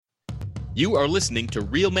You are listening to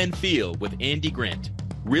Real Men Feel with Andy Grant.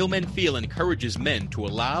 Real Men Feel encourages men to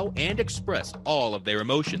allow and express all of their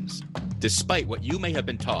emotions. Despite what you may have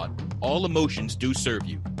been taught, all emotions do serve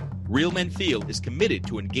you. Real Men Feel is committed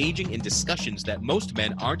to engaging in discussions that most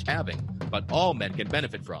men aren't having, but all men can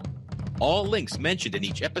benefit from. All links mentioned in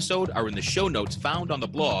each episode are in the show notes found on the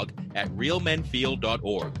blog at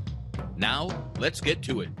realmenfeel.org. Now, let's get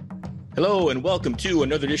to it. Hello and welcome to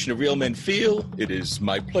another edition of Real Men Feel. It is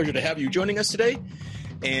my pleasure to have you joining us today.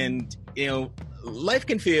 And, life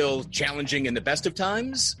can feel challenging in the best of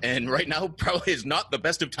times, and right now probably is not the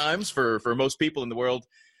best of times for most people in the world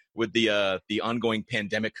with the ongoing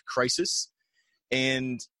pandemic crisis.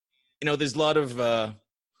 And, there's a lot of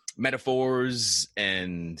metaphors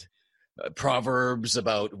and proverbs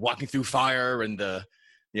about walking through fire and the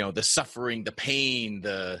suffering, the pain,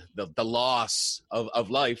 the loss of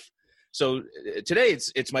life. So today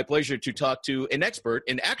it's my pleasure to talk to an expert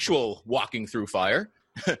in actual walking through fire.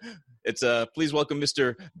 Please welcome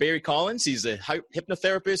Mr. Barry Collins. He's a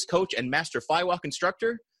hypnotherapist, coach, and master firewalk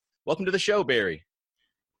instructor. Welcome to the show, Barry.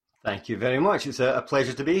 Thank you very much. It's a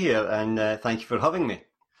pleasure to be here, and thank you for having me.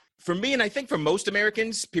 For me, and I think for most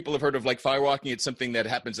Americans, people have heard of like firewalking. It's something that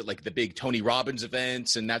happens at like the big Tony Robbins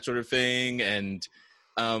events and that sort of thing. And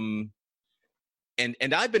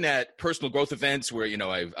I've been at personal growth events where,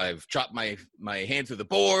 I've chopped my hand through the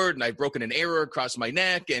board and I've broken an arrow across my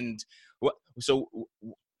neck. And what's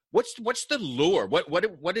the lure? Why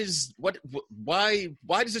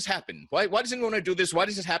does this happen? Why does anyone want to do this? Why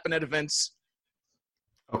does this happen at events?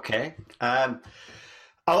 Okay.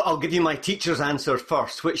 I'll give you my teacher's answer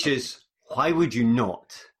first, which is, why would you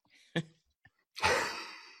not?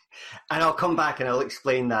 And I'll come back and I'll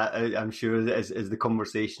explain that, I'm sure, as the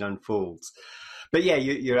conversation unfolds. But yeah,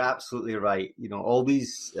 you're absolutely right. All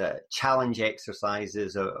these challenge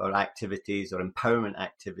exercises or activities or empowerment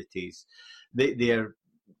activities, they've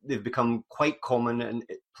become quite common and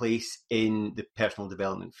place in the personal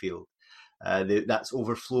development field. That's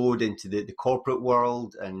overflowed into the corporate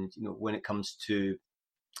world, and when it comes to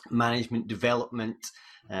management development,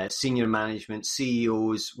 senior management,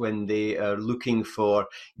 CEOs, when they are looking for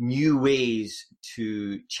new ways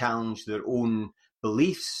to challenge their own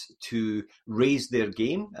beliefs, to raise their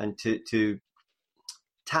game, and to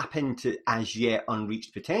tap into as yet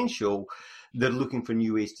unreached potential, they're looking for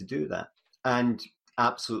new ways to do that. And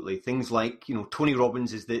absolutely, things like, Tony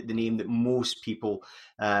Robbins is the name that most people,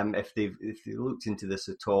 if they looked into this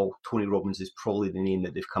at all, Tony Robbins is probably the name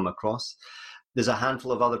that they've come across. There's a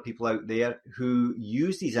handful of other people out there who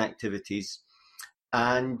use these activities,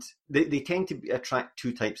 and they tend to attract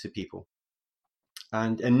two types of people.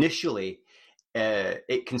 And initially,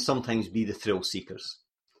 it can sometimes be the thrill seekers.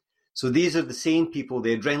 So these are the same people,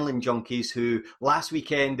 the adrenaline junkies, who last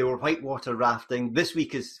weekend they were whitewater rafting, this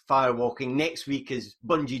week is firewalking, next week is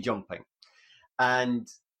bungee jumping. And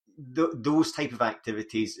those type of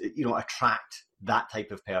activities, attract that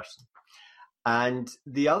type of person. And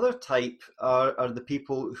the other type are the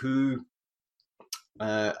people who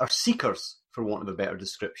are seekers, for want of a better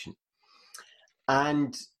description.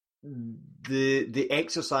 And the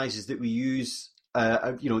exercises that we use,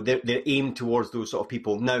 they're aimed towards those sort of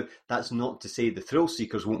people. Now, that's not to say the thrill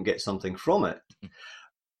seekers won't get something from it,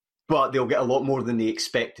 but they'll get a lot more than they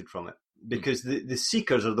expected from it, because the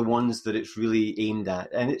seekers are the ones that it's really aimed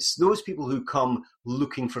at. And it's those people who come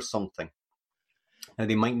looking for something. Now,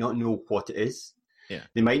 they might not know what it is. Yeah.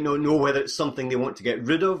 They might not know whether it's something they want to get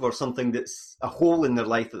rid of or something that's a hole in their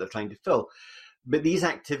life that they're trying to fill. But these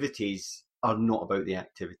activities are not about the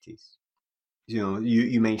activities.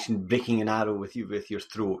 You mentioned breaking an arrow with your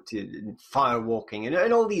throat, firewalking,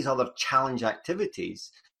 and all these other challenge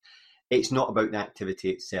activities. It's not about the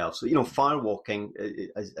activity itself. So, firewalking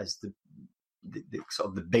as the sort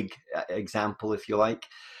of the big example, if you like.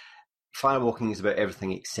 Firewalking is about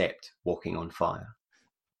everything except walking on fire.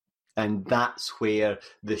 And that's where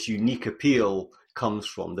this unique appeal comes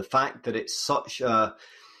from. The fact that it's such an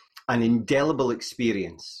indelible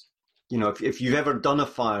experience. If you've ever done a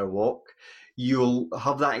firewalk, you'll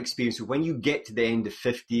have that experience. When you get to the end of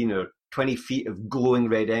 15 or 20 feet of glowing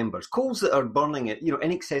red embers, coals that are burning at,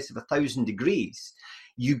 in excess of 1,000 degrees,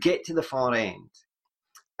 you get to the far end.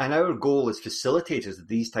 And our goal as facilitators of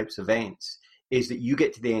these types of events is that you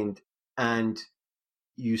get to the end and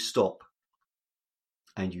you stop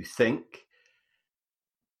and you think,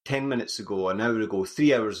 10 minutes ago, an hour ago,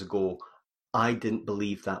 3 hours ago, I didn't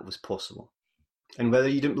believe that was possible. And whether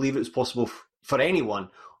you didn't believe it was possible for anyone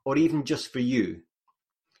or even just for you,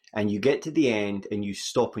 and you get to the end and you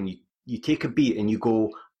stop and you take a beat and you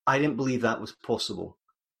go, I didn't believe that was possible,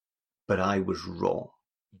 but I was wrong.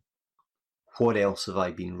 what else have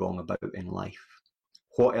I been wrong about in life?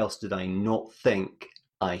 What else did I not think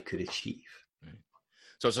I could achieve? Right.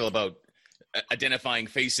 So it's all about identifying,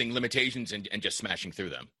 facing limitations and just smashing through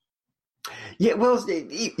them. Yeah, well,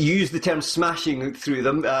 you use the term smashing through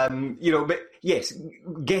them, but yes,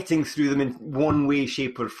 getting through them in one way,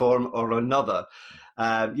 shape or form or another.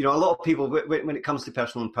 A lot of people, when it comes to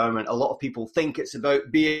personal empowerment, a lot of people think it's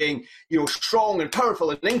about being, strong and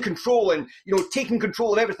powerful and in control and, taking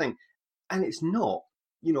control of everything. And it's not.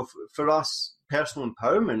 For us, personal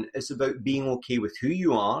empowerment is about being okay with who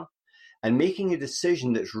you are and making a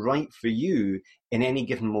decision that's right for you in any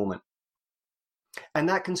given moment. And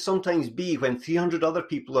that can sometimes be when 300 other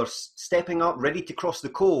people are stepping up, ready to cross the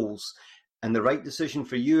coals, and the right decision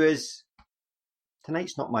for you is,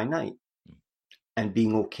 tonight's not my night, and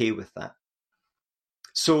being okay with that.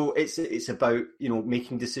 So it's about,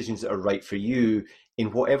 making decisions that are right for you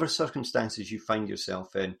in whatever circumstances you find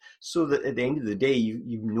yourself in, so that at the end of the day,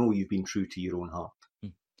 you've been true to your own heart.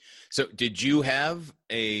 So did you have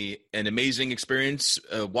an amazing experience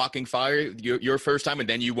walking fire your first time, and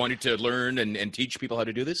then you wanted to learn and teach people how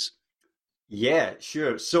to do this? Yeah,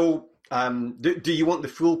 sure. So do you want the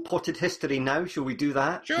full potted history now? Shall we do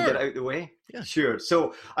that? Sure. To get it out of the way? Yeah. Sure.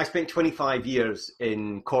 So I spent 25 years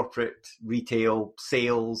in corporate, retail,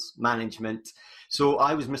 sales, management. So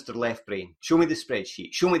I was Mr. Left Brain. Show me the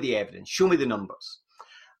spreadsheet. Show me the evidence. Show me the numbers.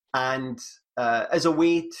 And as a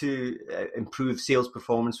way to improve sales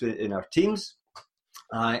performance in our teams,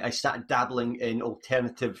 I started dabbling in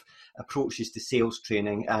alternative approaches to sales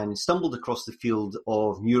training and stumbled across the field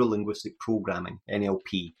of neuro-linguistic programming,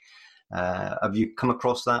 NLP. Have you come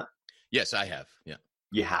across that? Yes, I have. Yeah.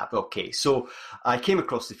 You have? Okay. So I came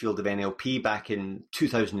across the field of NLP back in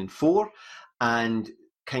 2004 and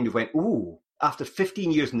kind of went, ooh, after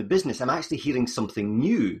 15 years in the business, I'm actually hearing something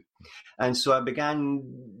new. And so I began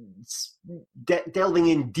delving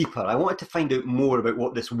in deeper. I wanted to find out more about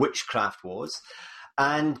what this witchcraft was.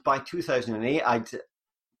 And by 2008, I'd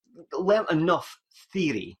learnt enough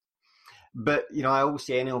theory. But, I always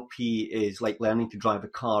say NLP is like learning to drive a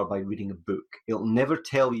car by reading a book. It'll never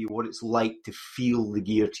tell you what it's like to feel the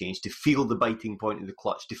gear change, to feel the biting point of the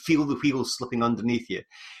clutch, to feel the wheels slipping underneath you.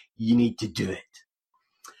 You need to do it.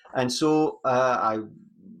 And so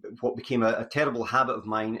what became a terrible habit of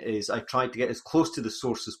mine is I tried to get as close to the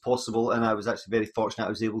source as possible, and I was actually very fortunate I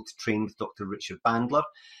was able to train with Dr. Richard Bandler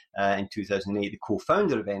in 2008, the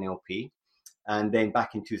co-founder of NLP. And then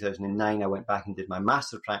back in 2009, I went back and did my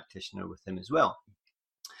master practitioner with him as well,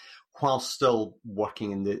 while still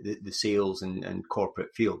working in the sales and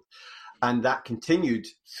corporate field. And that continued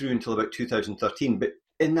through until about 2013. But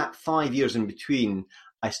in that 5 years in between,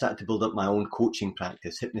 I started to build up my own coaching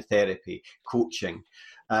practice, hypnotherapy, coaching.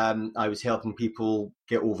 I was helping people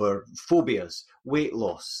get over phobias, weight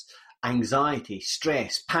loss, anxiety,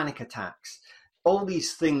 stress, panic attacks, all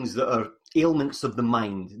these things that are ailments of the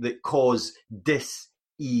mind that cause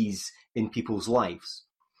dis-ease in people's lives.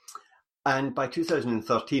 And by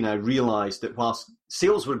 2013, I realized that whilst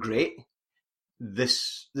sales were great,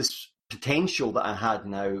 this potential that I had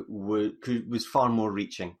now was far more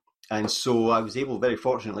reaching. And so I was able, very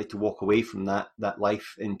fortunately, to walk away from that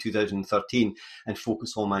life in 2013 and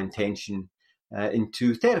focus all my attention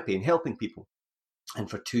into therapy and helping people. And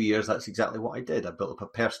for 2 years, that's exactly what I did. I built up a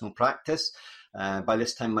personal practice. By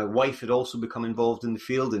this time, my wife had also become involved in the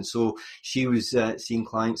field, and so she was seeing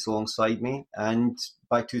clients alongside me. And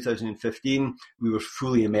by 2015, we were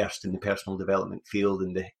fully immersed in the personal development field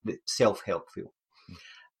and the self-help field.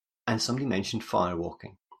 And somebody mentioned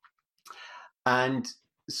firewalking. And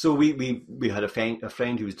so we had a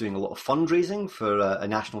friend who was doing a lot of fundraising for a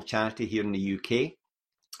national charity here in the UK,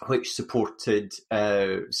 which supported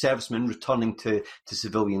servicemen returning to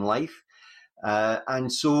civilian life.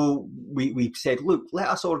 And so we said, look, let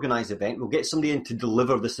us organise an event. We'll get somebody in to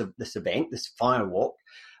deliver this event, this firewalk,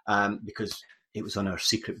 because it was on our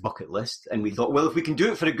secret bucket list. And we thought, well, if we can do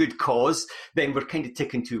it for a good cause, then we're kind of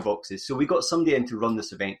ticking two boxes. So we got somebody in to run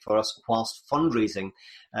this event for us whilst fundraising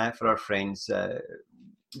for our friends'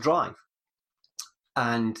 drive.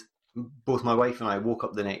 And both my wife and I woke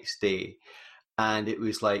up the next day and it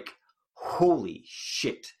was like, holy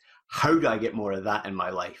shit, how do I get more of that in my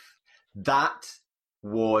life? That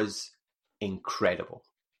was incredible.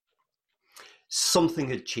 Something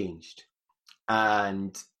had changed.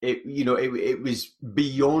 And it was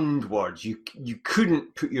beyond words. You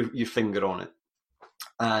couldn't put your finger on it.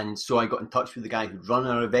 And so I got in touch with the guy who'd run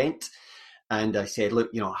our event, and I said,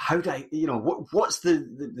 look, how do I, what's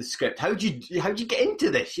the script? How'd you get into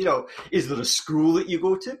this? Is there a school that you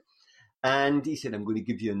go to? And he said, I'm going to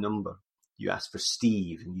give you a number. you ask for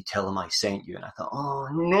Steve and you tell him I sent you. And I thought, oh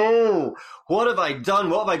no, what have I done?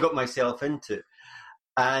 What have I got myself into?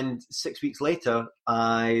 And 6 weeks later,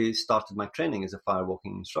 I started my training as a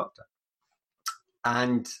firewalking instructor.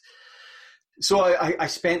 And so I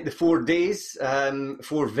spent the 4 days,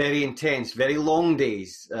 4 very intense, very long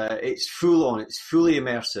days. It's full on, it's fully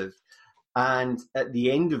immersive. And at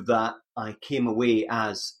the end of that, I came away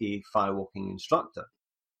as a firewalking instructor,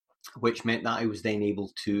 which meant that I was then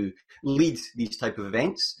able to lead these type of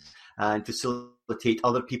events and facilitate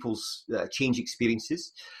other people's change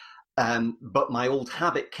experiences. But my old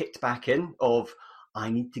habit kicked back in of,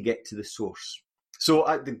 I need to get to the source. So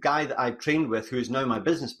the guy that I trained with, who is now my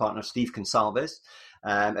business partner, Steve Consalves,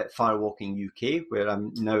 at Firewalking UK, where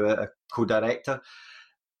I'm now a co-director,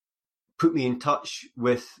 put me in touch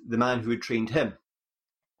with the man who had trained him.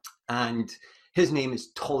 And his name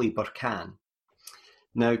is Tolly Burkan.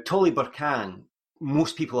 Now, Tolly Burkan,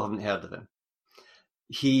 most people haven't heard of him.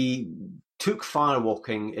 He took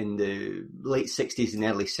firewalking in the late 60s and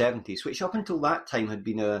early 70s, which up until that time had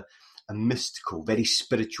been a mystical, very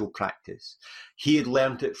spiritual practice. He had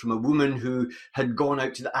learned it from a woman who had gone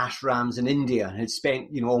out to the ashrams in India and had spent,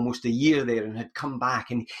 almost a year there and had come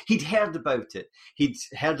back, and he'd heard about it. He'd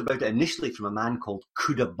heard about it initially from a man called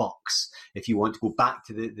Kuda Bux. If you want to go back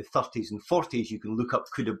to the 30s and 40s, you can look up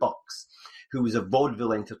Kuda Bux, who was a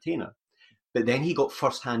vaudeville entertainer. But then he got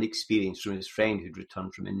first-hand experience from his friend who'd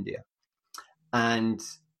returned from India. And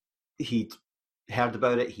he'd heard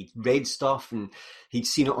about it, he'd read stuff, and he'd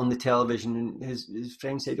seen it on the television, and his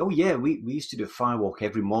friend said, oh yeah, we used to do a firewalk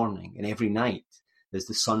every morning and every night as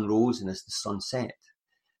the sun rose and as the sun set.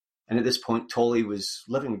 And at this point, Tolly was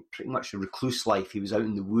living pretty much a recluse life. He was out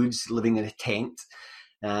in the woods, living in a tent,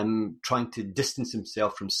 trying to distance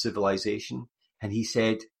himself from civilization. And he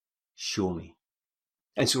said, show me.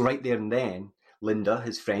 And so right there and then, Linda,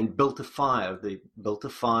 his friend, built a fire. They built a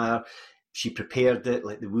fire. She prepared it,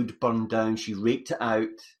 let the wood burn down. She raked it out.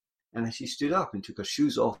 And then she stood up and took her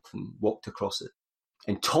shoes off and walked across it.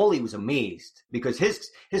 And Tolly was amazed because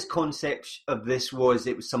his concept of this was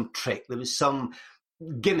it was some trick. There was some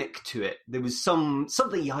gimmick to it. There was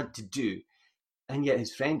something you had to do. And yet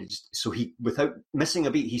his friend, without missing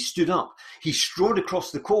a beat, he stood up. He strode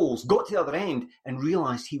across the coals, got to the other end, and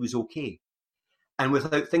realised he was okay. And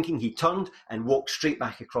without thinking, he turned and walked straight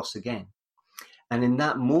back across again. And in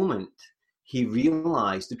that moment, he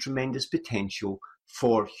realised the tremendous potential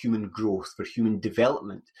for human growth, for human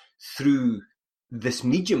development through this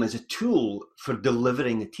medium as a tool for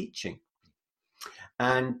delivering a teaching.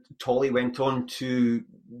 And Tolly went on to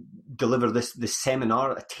deliver this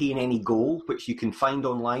seminar, Attain Any Goal, which you can find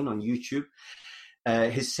online on YouTube.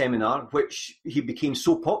 His seminar, which he became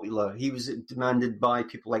so popular, he was demanded by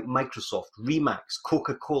people like Microsoft, Remax,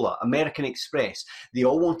 Coca-Cola, American Express. They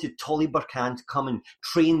all wanted Tolly Burkan to come and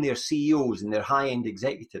train their CEOs and their high-end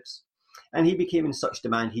executives. And he became in such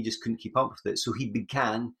demand, he just couldn't keep up with it. So he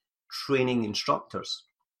began training instructors.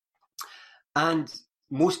 And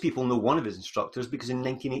most people know one of his instructors because in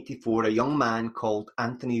 1984, a young man called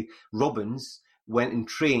Anthony Robbins went and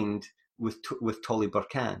trained with Tolly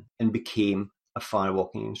Burkan and became a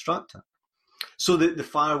firewalking instructor. So the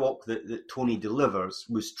firewalk that Tony delivers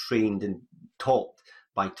was trained and taught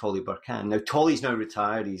by Tolly Burkan. Now, Tolly's now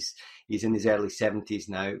retired. He's in his early 70s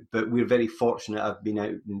now, but we're very fortunate. I've been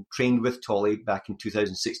out and trained with Tolly back in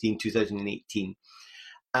 2016, 2018.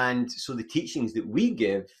 And so the teachings that we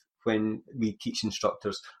give when we teach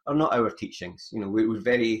instructors are not our teachings. We're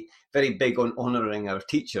very, very big on honouring our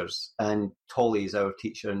teachers, and Tolly is our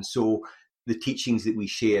teacher. And so the teachings that we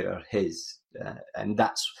share are his. And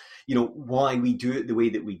that's, why we do it the way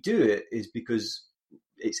that we do it is because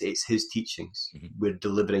it's his teachings. Mm-hmm. We're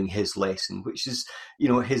delivering his lesson, which is,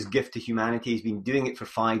 his gift to humanity. He's been doing it for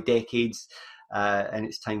 5 decades, and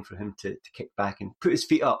it's time for him to kick back and put his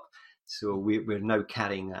feet up. So we're now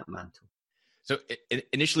carrying that mantle. So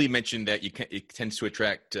initially you mentioned that it tends to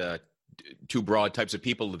attract two broad types of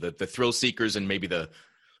people, the thrill seekers and maybe the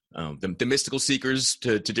mystical seekers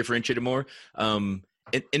to differentiate it more.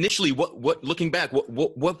 Initially, what looking back,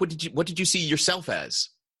 what did you see yourself as?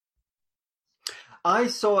 I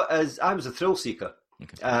saw it as I was a thrill seeker.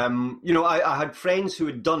 Okay. I had friends who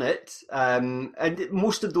had done it, and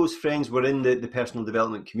most of those friends were in the personal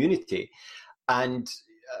development community. And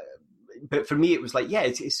but for me, it was like, yeah,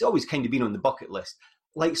 it's always kind of been on the bucket list.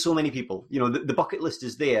 Like so many people, the bucket list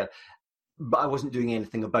is there, but I wasn't doing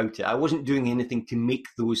anything about it. I wasn't doing anything to make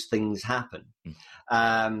those things happen.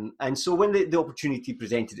 And so when the opportunity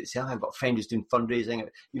presented itself, I've got a friend who's doing fundraising.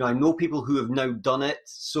 I know people who have now done it,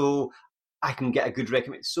 so I can get a good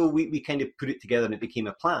recommendation. So we kind of put it together and it became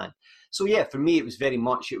a plan. So yeah, for me, it was very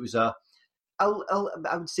much, it was a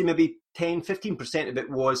I would say maybe 10, 15% of it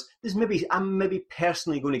was, I'm maybe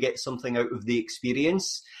personally going to get something out of the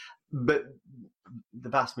experience, but the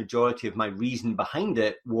vast majority of my reason behind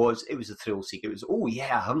it was a thrill seeker. It was, oh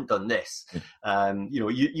yeah, I haven't done this.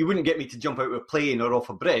 You wouldn't get me to jump out of a plane or off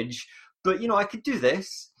a bridge, but I could do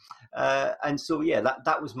this. And so, yeah,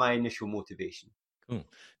 that was my initial motivation. Cool.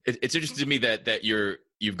 It's interesting to me that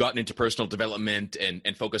you've gotten into personal development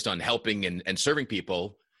and focused on helping and serving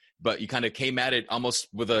people, but you kind of came at it almost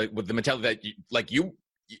with the mentality that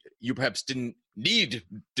you perhaps didn't need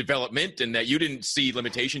development and that you didn't see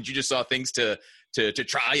limitations. You just saw things to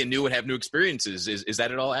try and have new experiences. Is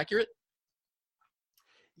that at all accurate?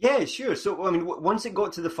 Yeah, sure. So, I mean, once it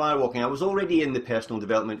got to the firewalking, I was already in the personal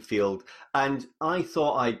development field, and I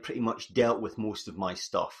thought I'd pretty much dealt with most of my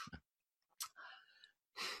stuff.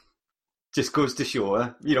 Just goes to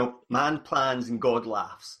show, man plans and God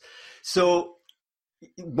laughs. So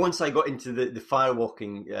once I got into the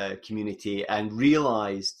firewalking community and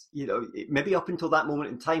realized, maybe up until that moment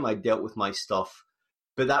in time, I dealt with my stuff,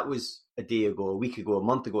 but that was a day ago, a week ago, a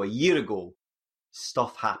month ago, a year ago.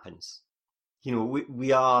 Stuff happens.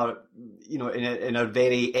 We are, in our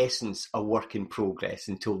very essence, a work in progress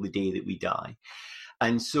until the day that we die.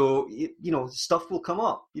 And so, stuff will come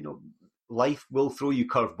up, life will throw you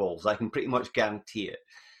curveballs. I can pretty much guarantee it.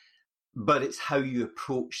 But it's how you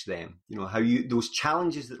approach them, those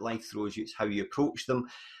challenges that life throws you, it's how you approach them.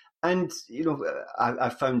 And, I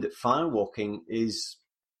found that firewalking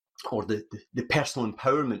or the personal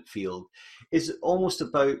empowerment field is almost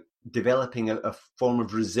about developing a form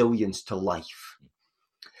of resilience to life.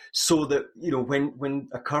 So that, when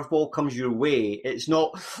a curveball comes your way, it's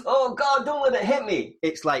not, oh God, don't let it hit me.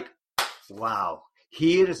 It's like, wow,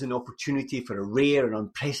 here is an opportunity for a rare and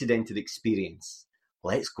unprecedented experience.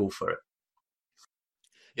 Let's go for it.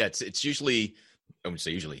 Yeah, it's usually, I would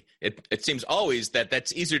say usually, it seems always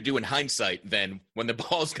that's easier to do in hindsight than when the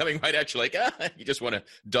ball's coming right at you, like, you just want to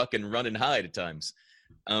duck and run and hide at times.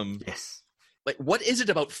 Yes. Like, what is it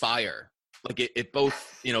about fire? Like it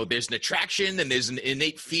both, there's an attraction and there's an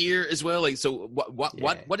innate fear as well. Like, so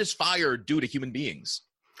what does fire do to human beings?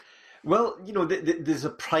 Well, there's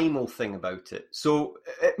a primal thing about it. So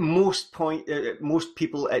at most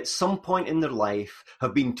people at some point in their life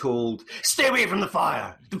have been told, stay away from the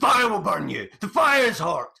fire. The fire will burn you. The fire is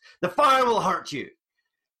hot. The fire will hurt you.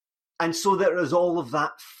 And so there is all of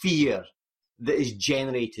that fear that is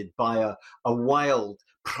generated by a wild,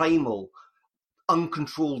 primal,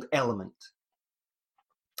 uncontrolled element.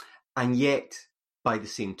 And yet, by the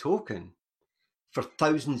same token, for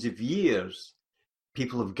thousands of years,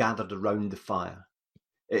 people have gathered around the fire.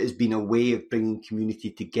 It has been a way of bringing community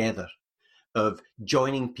together, of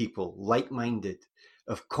joining people like-minded,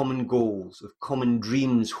 of common goals, of common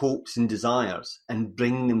dreams, hopes and desires, and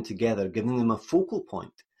bringing them together, giving them a focal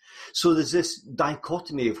point. So there's this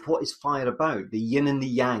dichotomy of what is fire about, the yin and the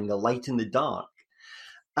yang, the light and the dark.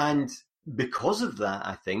 And because of that,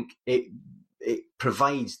 I think it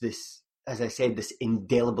provides this, as I said, this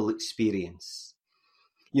indelible experience.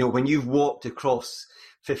 When you've walked across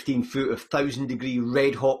 15 foot of 1,000-degree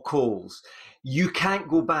red-hot coals, you can't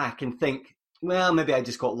go back and think, well, maybe I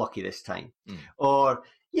just got lucky this time. Or,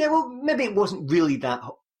 yeah, well, maybe it wasn't really that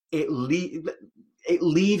hot. It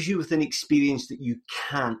leaves you with an experience that you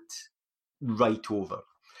can't write over.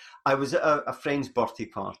 I was at a friend's birthday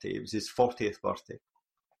party. It was his 40th birthday.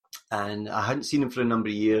 And I hadn't seen him for a number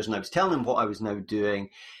of years, and I was telling him what I was now doing.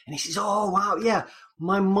 And he says, oh, wow, yeah,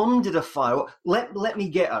 my mum did a fire. Let me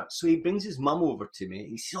get her. So he brings his mum over to me.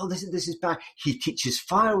 He says, oh, this is bad. He teaches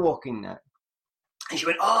firewalking now. And she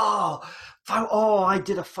went, oh, I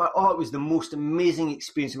did a fire. Oh, it was the most amazing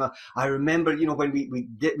experience. I remember, when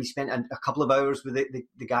we spent a couple of hours with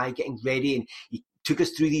the guy getting ready, and he took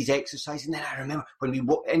us through these exercises. And then I remember when we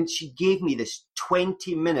walked, and she gave me this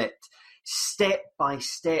 20-minute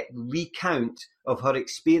step-by-step recount of her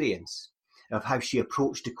experience, of how she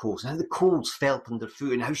approached the coals, and how the coals felt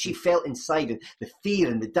underfoot, and how she felt inside, and the fear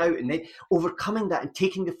and the doubt, and then overcoming that and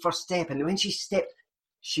taking the first step. And when she stepped,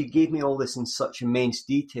 she gave me all this in such immense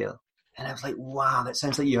detail. And I was like, wow, that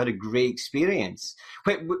sounds like you had a great experience.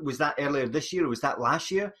 Wait, was that earlier this year, or was that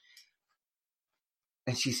last year?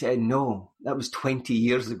 And she said, no, that was 20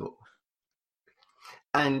 years ago.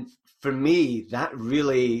 And for me, that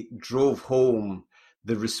really drove home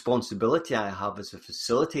the responsibility I have as a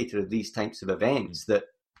facilitator of these types of events, that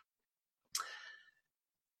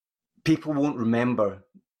people won't remember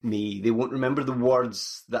me. They won't remember the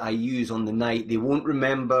words that I use on the night. They won't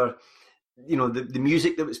remember, the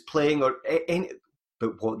music that was playing or any,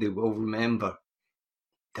 but what they will remember,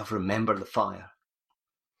 they'll remember the fire.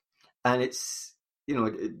 And it's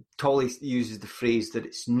Tolley uses the phrase that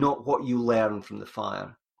it's not what you learn from the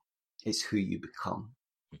fire, it's who you become.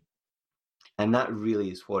 And that really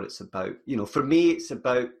is what it's about. For me, it's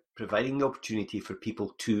about providing the opportunity for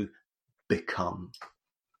people to become.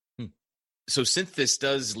 So Synthesis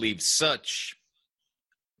does leave such,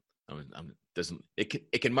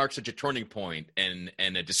 it can mark such a turning point and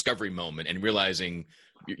a discovery moment, and realizing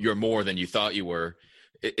you're more than you thought you were.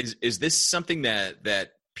 Is this something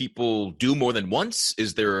that people do more than once?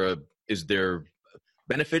 Is there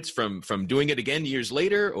benefits from doing it again years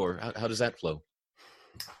later, or how does that flow?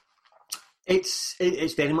 It's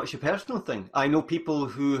very much a personal thing. I know people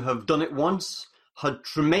who have done it once, had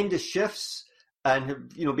tremendous shifts, and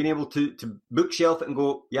have been able to bookshelf it and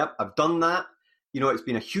go, yep, I've done that. It's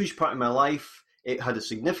been a huge part of my life. It had a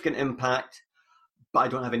significant impact, but I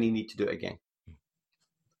don't have any need to do it again.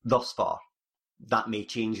 Thus far, that may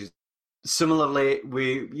change. Similarly,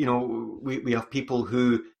 we have people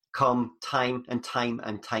who come time and time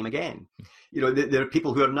and time again. There are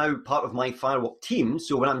people who are now part of my Firewalk team.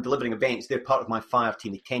 So when I'm delivering events, they're part of my fire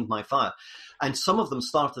team. They tend my fire. And some of them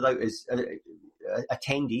started out as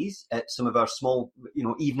attendees at some of our small,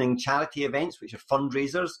 evening charity events, which are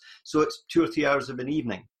fundraisers. So it's 2 or 3 hours of an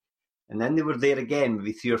evening. And then they were there again,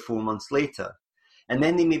 maybe 3 or 4 months later. And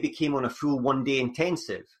then they maybe came on a full one-day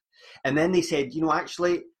intensive. And then they said,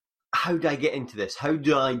 actually, how do I get into this? How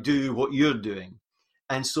do I do what you're doing?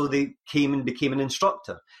 And so they came and became an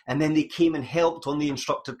instructor. And then they came and helped on the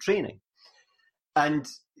instructor training. And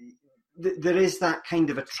there is that kind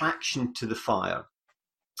of attraction to the fire.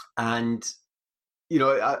 And,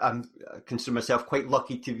 I consider myself quite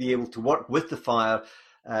lucky to be able to work with the fire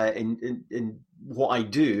in what I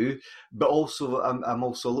do. But also, I'm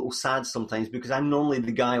also a little sad sometimes, because I'm normally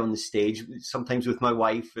the guy on the stage, sometimes with my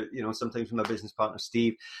wife, sometimes with my business partner,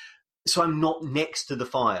 Steve. So I'm not next to the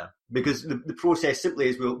fire, because the process simply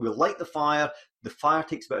is we'll light the fire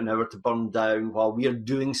takes about an hour to burn down while we are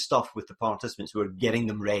doing stuff with the participants. We're getting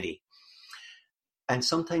them ready. And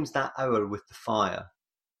sometimes that hour with the fire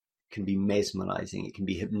can be mesmerizing. It can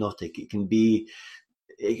be hypnotic. It can be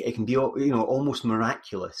almost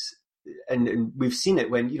miraculous. And we've seen it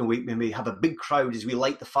when we have a big crowd as we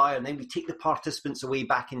light the fire, and then we take the participants away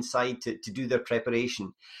back inside to do their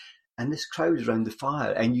preparation. And this crowd around the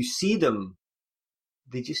fire, and you see them,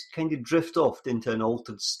 they just kind of drift off into an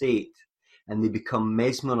altered state, and they become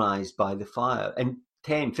mesmerized by the fire. And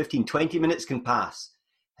 10, 15, 20 minutes can pass,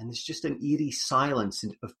 and there's just an eerie silence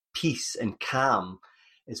of peace and calm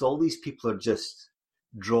as all these people are just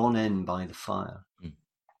drawn in by the fire.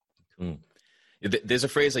 There's a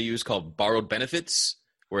phrase I use called borrowed benefits,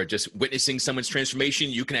 where just witnessing someone's transformation,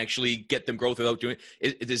 you can actually get them growth without doing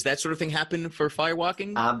it. Does that sort of thing happen for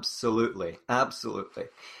firewalking? Absolutely.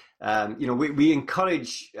 We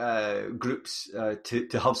encourage groups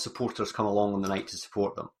to have supporters come along on the night to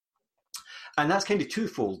support them. And that's kind of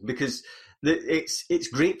twofold, because it's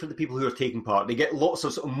great for the people who are taking part. They get lots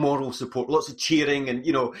of sort of moral support, lots of cheering, and,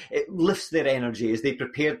 it lifts their energy as they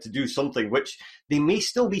prepare to do something which they may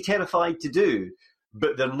still be terrified to do,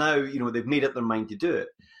 but they're now, they've made up their mind to do it.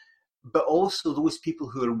 But also those people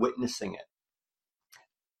who are witnessing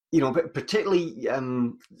it, particularly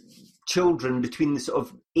children between the sort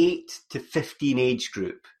of 8 to 15 age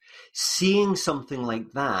group, seeing something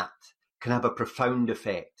like that can have a profound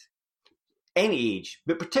effect. Any age,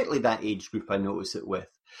 but particularly that age group I notice it with,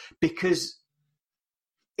 because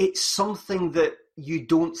it's something that you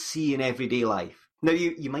don't see in everyday life. Now,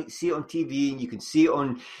 you might see it on TV and you can see it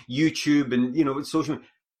on YouTube and, social media,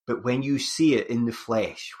 but when you see it in the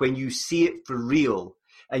flesh, when you see it for real,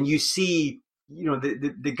 and you see,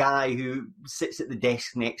 the guy who sits at the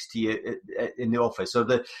desk next to you in the office, or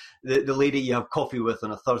the lady you have coffee with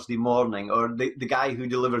on a Thursday morning, or the guy who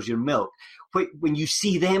delivers your milk, when you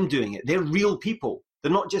see them doing it, they're real people.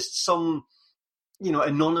 They're not just some,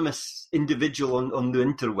 anonymous individual on the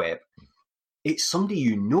interweb. It's somebody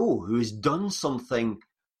who has done something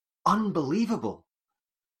unbelievable.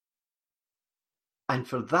 And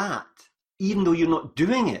for that, even though you're not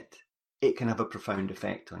doing it, it can have a profound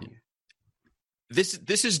effect on you.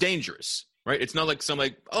 This is dangerous, right? It's not like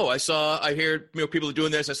I hear people are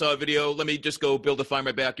doing this. I saw a video. Let me just go build a fire in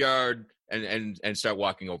my backyard and start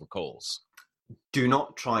walking over coals. Do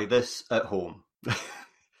not try this at home.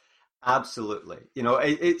 Absolutely.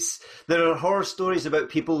 There are horror stories about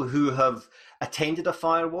people who have attended a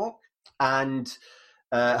firewalk and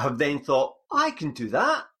have then thought, I can do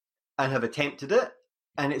that, and have attempted it,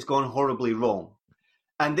 and it's gone horribly wrong.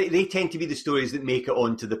 And they tend to be the stories that make it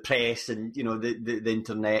onto the press and, the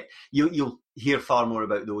internet. You'll hear far more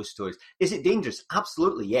about those stories. Is it dangerous?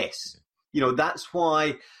 Absolutely, yes. That's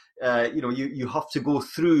why you have to go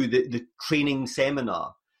through the training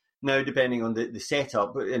seminar. Now, depending on the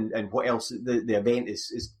setup and what else the event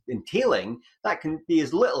is entailing, that can be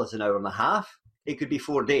as little as an hour and a half. It could be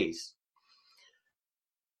 4 days.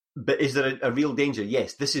 But is there a real danger?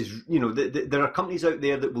 Yes, this is, there are companies out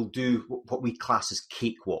there that will do what we class as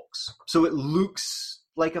cakewalks. So it looks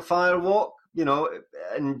like a firewalk,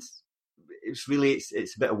 and it's really,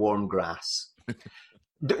 it's a bit of warm grass.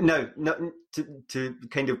 Now, to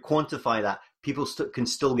kind of quantify that, people can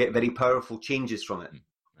still get very powerful changes from it.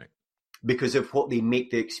 Right. Because of what they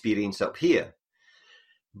make the experience up here.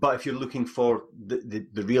 But if you're looking for the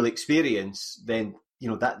real experience, then,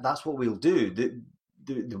 that's what we'll do.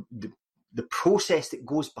 The process that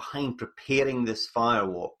goes behind preparing this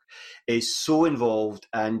firewalk is so involved,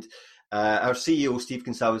 and our CEO, Steve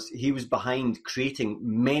Gonsalves, he was behind creating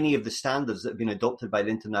many of the standards that have been adopted by the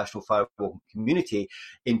international firewall community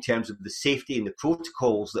in terms of the safety and the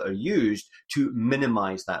protocols that are used to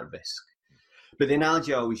minimize that risk. But the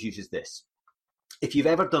analogy I always use is this. If you've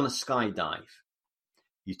ever done a skydive,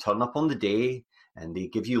 you turn up on the day, and they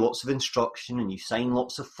give you lots of instruction, and you sign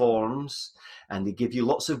lots of forms, and they give you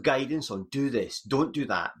lots of guidance on do this, don't do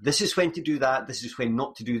that. This is when to do that. This is when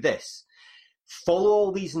not to do this. Follow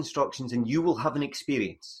all these instructions and you will have an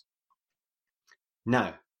experience.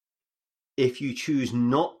 Now, if you choose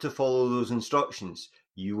not to follow those instructions,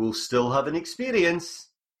 you will still have an experience,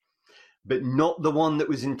 but not the one that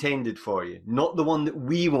was intended for you, not the one that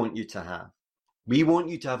we want you to have. We want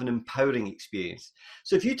you to have an empowering experience.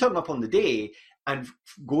 So if you turn up on the day and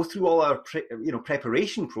go through all our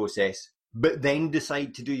preparation process, but then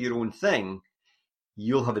decide to do your own thing,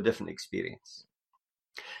 you'll have a different experience.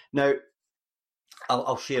 Now,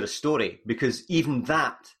 I'll share a story, because even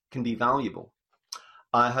that can be valuable.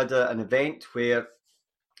 I had an event where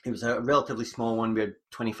it was a relatively small one. We had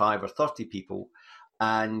 25 or 30 people,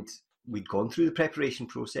 and we'd gone through the preparation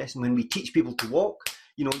process. And when we teach people to walk,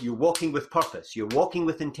 you're walking with purpose. You're walking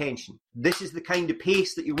with intention. This is the kind of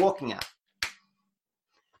pace that you're walking at.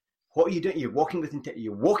 What are you doing? You're walking with intent.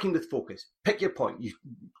 You're walking with focus. Pick your point. You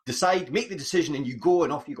decide, make the decision, and you go,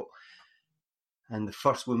 and off you go. And the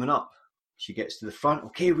first woman up, she gets to the front.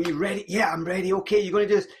 Okay, were you ready? Yeah, I'm ready. Okay, you're going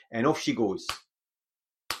to do this. And off she goes.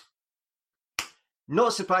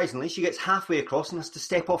 Not surprisingly, she gets halfway across and has to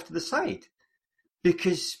step off to the side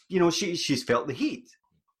because, she's felt the heat.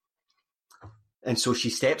 And so she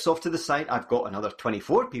steps off to the side. I've got another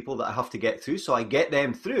 24 people that I have to get through. So I get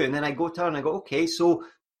them through, and then I go to her and I go, okay, so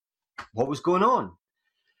what was going on?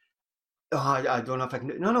 Oh, I don't know if I can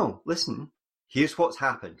do it. No, listen, here's what's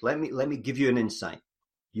happened. Let me give you an insight.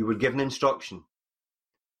 You were given instruction.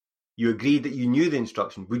 You agreed that you knew the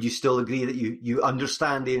instruction. Would you still agree that you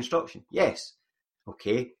understand the instruction? Yes.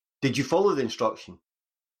 Okay. Did you follow the instruction?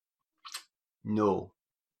 No.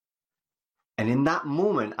 And in that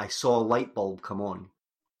moment, I saw a light bulb come on.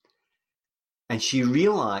 And she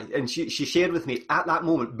realized, and she shared with me at that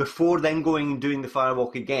moment, before then going and doing the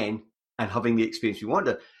firewalk again and having the experience we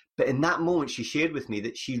wanted, but in that moment, she shared with me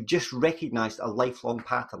that she just recognized a lifelong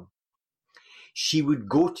pattern. She would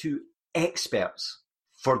go to experts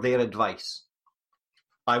for their advice.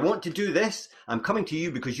 I want to do this. I'm coming to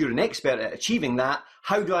you because you're an expert at achieving that.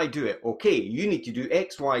 How do I do it? Okay, you need to do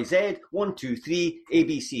X, Y, Z, 1, 2, 3, A,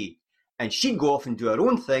 B, C. And she'd go off and do her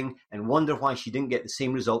own thing and wonder why she didn't get the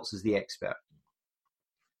same results as the expert.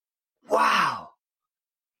 Wow.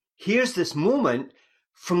 Here's this moment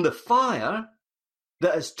from the fire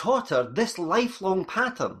that has taught her this lifelong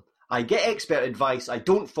pattern. I get expert advice, I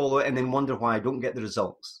don't follow it, and then wonder why I don't get the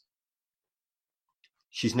results.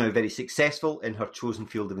 She's now very successful in her chosen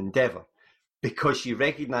field of endeavor because she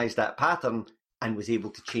recognized that pattern and was able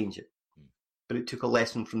to change it. But it took a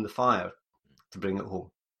lesson from the fire to bring it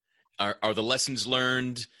home. Are the lessons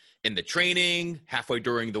learned in the training, halfway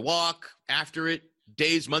during the walk, after it,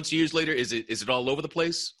 days, months, years later? Is it all over the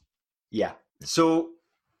place? Yeah. So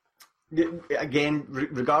again,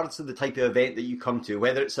 regardless of the type of event that you come to,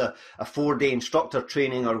 whether it's a 4-day instructor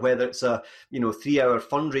training or whether it's a 3-hour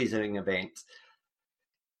fundraising event,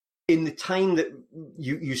 in the time that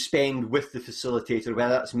you spend with the facilitator,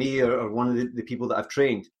 whether that's me or one of the people that I've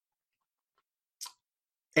trained,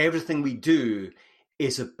 everything we do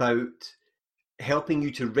is about helping you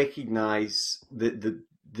to recognize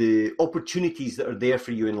the opportunities that are there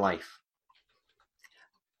for you in life.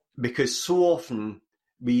 Because so often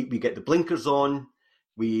we get the blinkers on,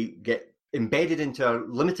 we get embedded into our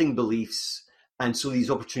limiting beliefs, and so these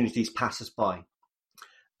opportunities pass us by.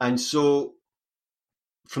 And so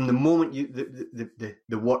from the moment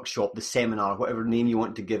the workshop, the seminar, whatever name you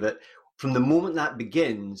want to give it, from the moment that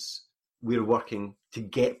begins, we're working to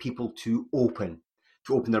get people to open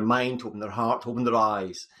to open their mind, to open their heart, to open their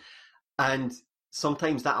eyes. And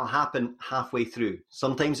sometimes that'll happen halfway through.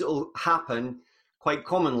 Sometimes it'll happen quite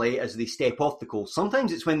commonly as they step off the coals.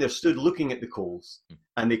 Sometimes it's when they're stood looking at the coals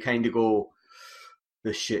and they kind of go,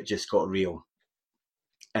 this shit just got real.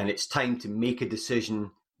 And it's time to make a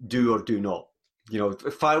decision, do or do not. You know,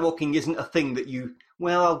 firewalking isn't a thing that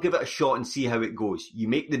I'll give it a shot and see how it goes. You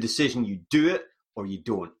make the decision, you do it or you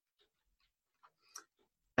don't.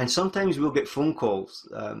 And sometimes we'll get phone calls,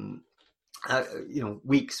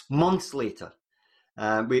 weeks, months later.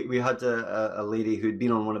 We had a lady who'd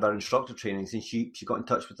been on one of our instructor trainings, and she got in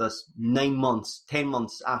touch with us 9 months, 10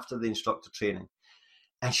 months after the instructor training.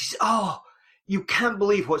 And she said, "Oh, you can't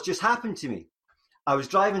believe what's just happened to me. I was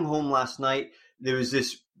driving home last night. There was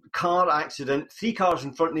this car accident. 3 cars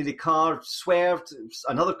in front of me. The car swerved.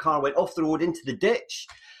 Another car went off the road into the ditch.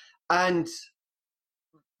 And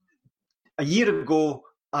a year ago,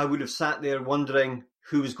 I would have sat there wondering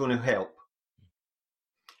who was going to help.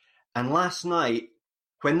 And last night,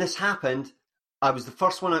 when this happened, I was the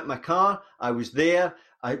first one out of my car. I was there.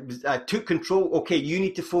 I took control. Okay, you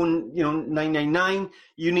need to phone, 999.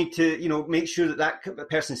 You need to, make sure that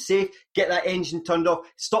person's safe. Get that engine turned off.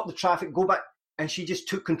 Stop the traffic. Go back." And she just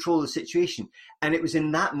took control of the situation. And it was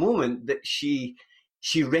in that moment that she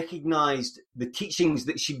recognized the teachings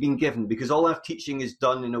that she'd been given, because all our teaching is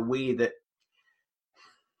done in a way that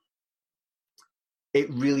it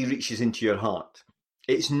really reaches into your heart.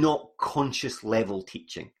 It's not conscious level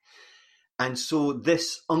teaching. And so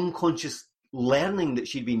this unconscious learning that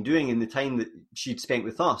she'd been doing in the time that she'd spent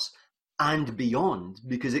with us and beyond,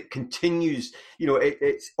 because it continues,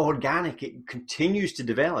 it's organic, it continues to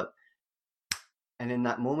develop. And in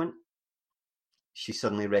that moment, she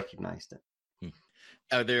suddenly recognized it.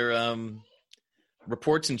 Are there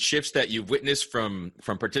reports and shifts that you've witnessed from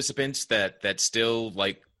participants that still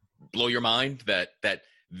blow your mind, that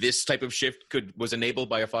this type of shift was enabled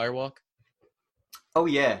by a firewalk? Oh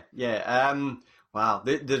yeah. Wow,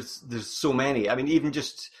 there's so many. I mean, even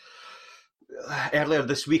just earlier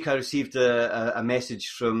this week, I received a message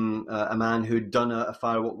from a man who'd done a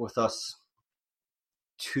firewalk with us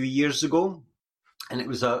 2 years ago. And it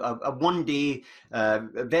was a 1 day,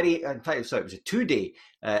 it was a 2 day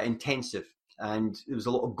intensive. And there was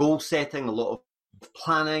a lot of goal setting, a lot of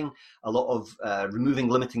planning, a lot of removing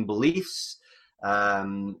limiting beliefs,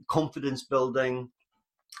 confidence building,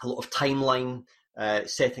 a lot of timeline,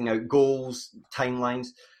 setting out goals,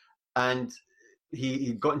 timelines. And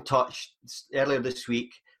he got in touch earlier this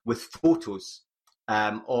week with photos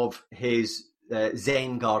of his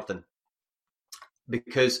Zen garden.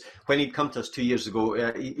 Because when he'd come to us 2 years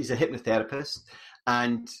ago, he's a hypnotherapist.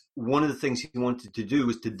 And one of the things he wanted to do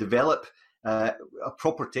was to develop a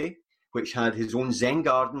property which had his own Zen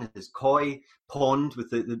garden, his koi pond with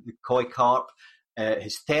the koi carp,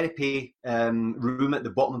 his therapy room at the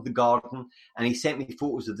bottom of the garden. And he sent me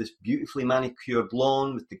photos of this beautifully manicured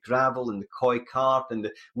lawn with the gravel and the koi carp and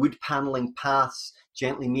the wood paneling paths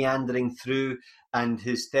gently meandering through, and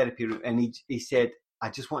his therapy room. And he said, "I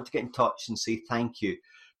just want to get in touch and say thank you,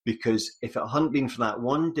 because if it hadn't been for that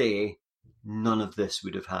 1 day, none of this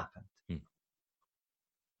would have happened."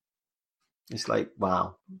 It's like,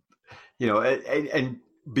 wow. And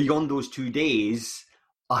beyond those 2 days,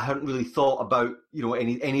 I hadn't really thought about,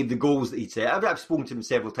 any of the goals that he'd set. I've spoken to him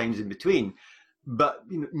several times in between, but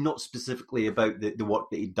not specifically about the work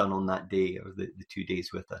that he'd done on that day or the 2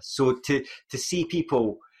 days with us. So to see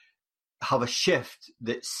people have a shift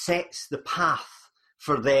that sets the path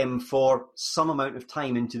for them for some amount of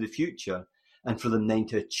time into the future, and for them then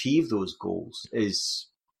to achieve those goals is,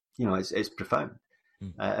 it's profound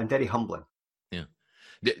and very humbling. Yeah.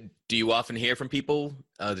 Do you often hear from people?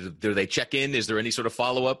 Do they check in? Is there any sort of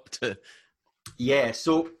follow-up to? Yeah.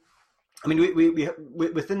 So, I mean, we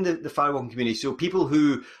within the firewalking community, so people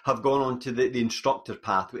who have gone on to the instructor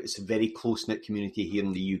path, it's a very close-knit community here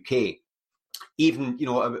in the UK. Even,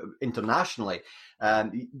 internationally,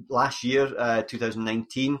 last year,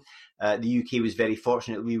 2019, the UK was very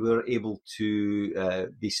fortunate. We were able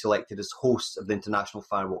to be selected as hosts of the International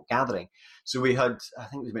Firewalk Gathering. So we had, I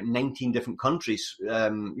think it was about 19 different countries,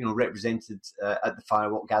 represented at the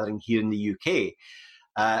Firewalk Gathering here in the UK.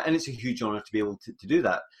 And it's a huge honour to be able to do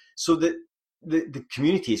that. So the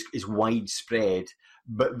community is widespread,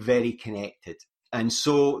 but very connected. And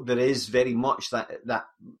so there is very much that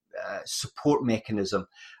support mechanism.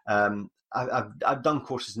 I've done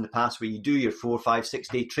courses in the past where you do your 4, 5, 6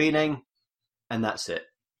 day training, and that's it.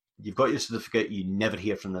 You've got your certificate. You never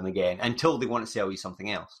hear from them again until they want to sell you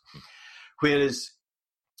something else. Whereas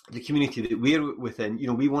the community that we're within,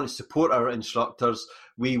 we want to support our instructors.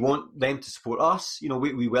 We want them to support us.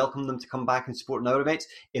 We welcome them to come back and support in our events.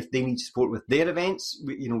 If they need support with their events,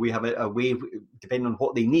 we have a way, depending on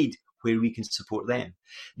what they need, where we can support them.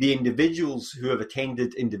 The individuals who have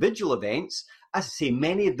attended individual events, as I say,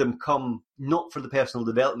 many of them come not for the personal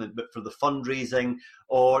development, but for the fundraising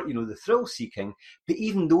or, the thrill seeking. But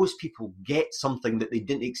even those people get something that they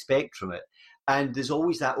didn't expect from it. And there's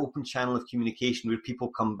always that open channel of communication where people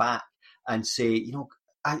come back and say,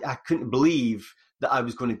 I couldn't believe that I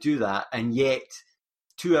was going to do that. And yet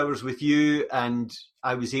 2 hours with you and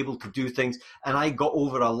I was able to do things and I got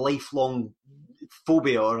over a lifelong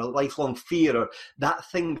phobia or a lifelong fear or that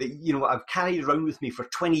thing that, I've carried around with me for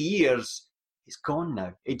 20 years. It's gone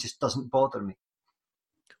now. It just doesn't bother me.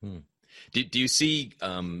 Do you see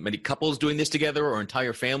many couples doing this together or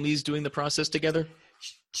entire families doing the process together?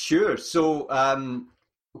 Sure. So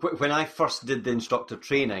when I first did the instructor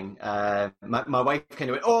training, my wife kind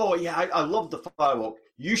of went, oh, yeah, I love the firewalk.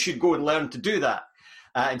 You should go and learn to do that,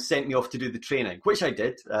 and sent me off to do the training, which I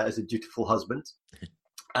did as a dutiful husband.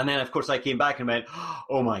 And then, of course, I came back and went,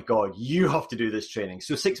 oh, my God, you have to do this training.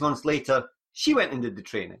 So 6 months later, she went and did the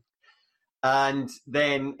training. And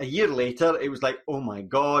then a year later, it was like, oh, my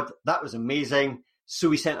God, that was amazing. So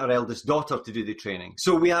we sent our eldest daughter to do the training.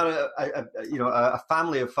 So we are a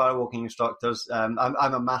family of firewalking instructors. I'm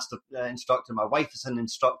a master instructor. My wife is an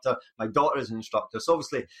instructor. My daughter is an instructor. So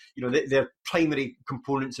obviously, they're primary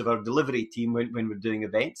components of our delivery team when we're doing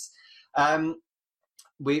events.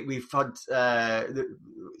 We've had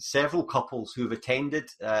several couples who've attended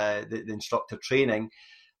the instructor training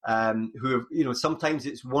who have, sometimes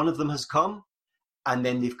it's one of them has come and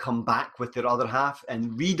then they've come back with their other half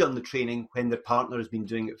and redone the training when their partner has been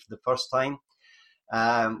doing it for the first time.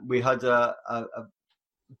 We had a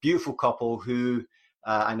beautiful couple who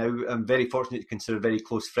I'm very fortunate to consider very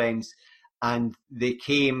close friends, and they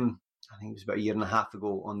came, I think it was about a year and a half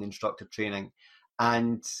ago on the instructor training,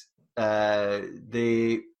 and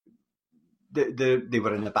they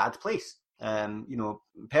were in a bad place,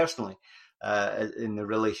 personally, in the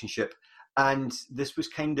relationship. And this was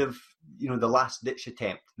kind of, the last ditch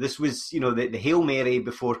attempt. This was, the Hail Mary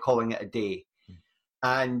before calling it a day.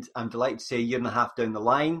 And I'm delighted to say a year and a half down the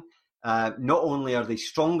line, not only are they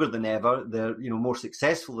stronger than ever, they're, more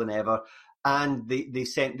successful than ever. And they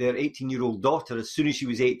sent their 18-year-old daughter, as soon as she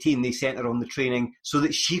was 18, they sent her on the training so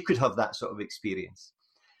that she could have that sort of experience.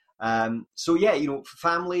 So yeah,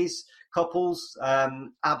 families, couples,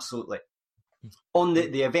 absolutely. On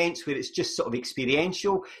the events where it's just sort of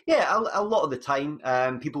experiential, yeah, a lot of the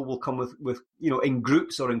time people will come with in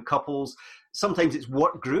groups or in couples. Sometimes it's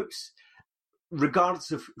work groups.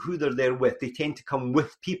 Regardless of who they're there with, they tend to come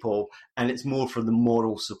with people, and it's more for the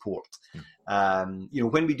moral support. When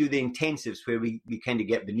we do the intensives where we kind of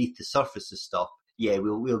get beneath the surface of stuff, yeah,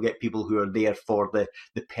 we'll get people who are there for the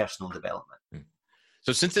personal development.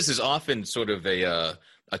 So since this is often sort of a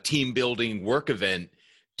team building work event,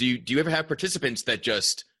 do you ever have participants that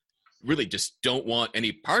just really just don't want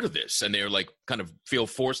any part of this and they're like kind of feel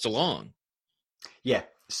forced along? Yeah.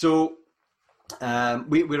 So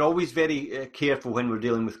we're always very careful when we're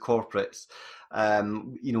dealing with corporates.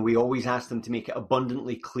 We always ask them to make it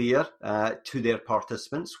abundantly clear to their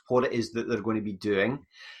participants what it is that they're going to be doing.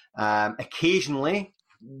 Occasionally,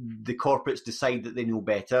 the corporates decide that they know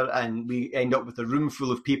better, and we end up with a room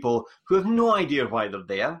full of people who have no idea why they're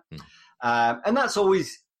there. And that's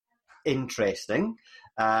always interesting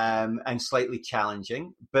and slightly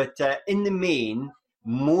challenging. But in the main,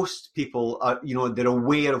 most people are, they're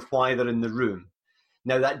aware of why they're in the room.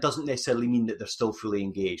 Now, that doesn't necessarily mean that they're still fully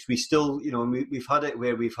engaged. We still, we've had it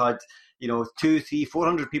where we've had, 200, 300,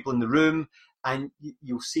 400 people in the room, and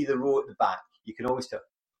you'll see the row at the back. You can always tell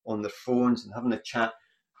on their phones and having a chat.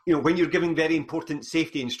 When you're giving very important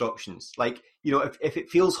safety instructions, like, if it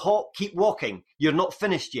feels hot, keep walking. You're not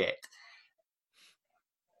finished yet.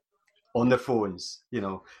 On their phones,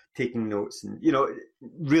 taking notes and,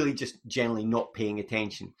 really just generally not paying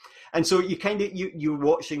attention. And so you kind of, you're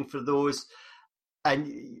watching for those,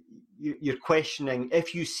 and you're questioning,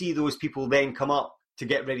 if you see those people then come up to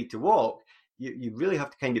get ready to walk, you really have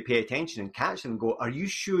to kind of pay attention and catch them and go, are you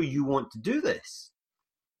sure you want to do this?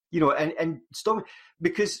 And stop,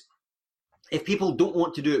 because if people don't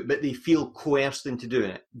want to do it, but they feel coerced into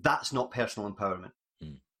doing it, that's not personal empowerment.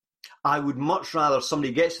 I would much rather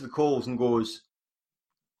somebody gets to the calls and goes,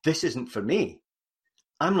 this isn't for me.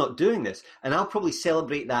 I'm not doing this. And I'll probably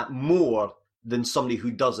celebrate that more than somebody who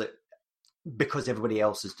does it because everybody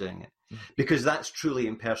else is doing it. Because that's truly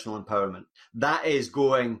impersonal empowerment. That is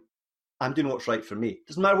going, I'm doing what's right for me.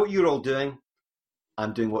 Doesn't matter what you're all doing.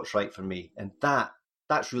 I'm doing what's right for me. And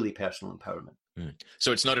That's really personal empowerment.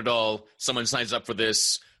 So it's not at all someone signs up for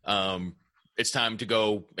this. It's time to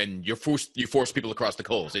go, and you force people across the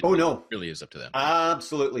coals. No, it really is up to them.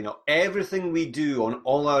 Absolutely not. Everything we do on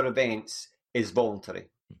all our events is voluntary.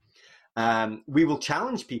 We will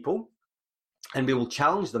challenge people, and we will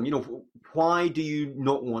challenge them. Why do you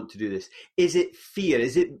not want to do this? Is it fear?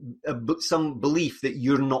 Is it some belief that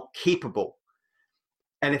you're not capable?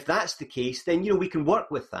 And if that's the case, then we can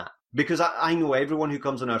work with that, because I know everyone who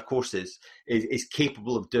comes on our courses is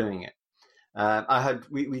capable of doing it.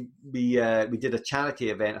 We did a charity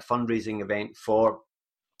event, a fundraising event for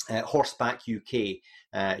Horseback UK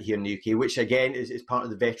here in the UK, which again is part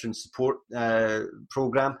of the veteran support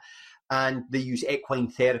program, and they use equine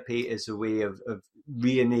therapy as a way of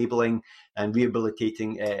re-enabling and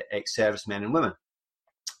rehabilitating ex-servicemen and women.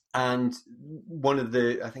 And one of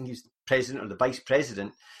I think he's the president or the vice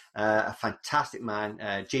president, a fantastic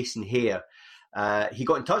man, Jason Hare. He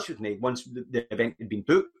got in touch with me once the event had been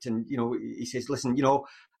booked, and he says, "Listen,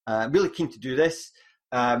 I'm really keen to do this,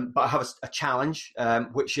 but I have a challenge,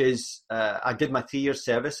 which is I did my 3-year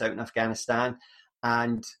service out in Afghanistan,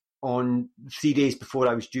 and on 3 days before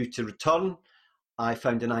I was due to return, I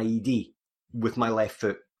found an IED with my left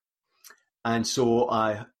foot, and so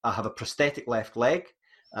I have a prosthetic left leg,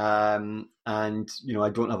 and I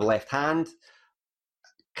don't have a left hand.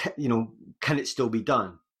 Can it still be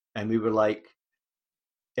done?" And we were like,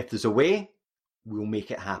 if there's a way, we'll make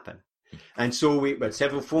it happen. And so we had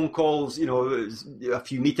several phone calls, a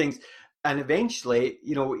few meetings, and eventually,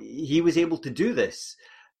 he was able to do this.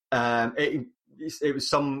 It was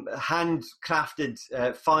some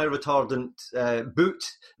handcrafted fire retardant boot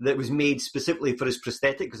that was made specifically for his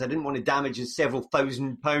prosthetic, because I didn't want to damage his several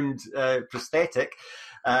 £1,000 prosthetic.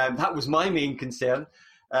 That was my main concern.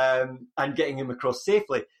 And getting him across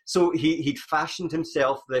safely. So he'd fashioned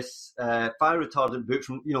himself this fire retardant boot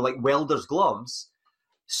from, like welder's gloves,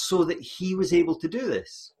 so that he was able to do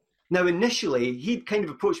this. Now, initially, he'd kind of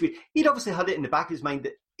approached me. He'd obviously had it in the back of his mind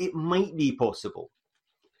that it might be possible.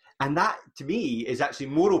 And that, to me, is actually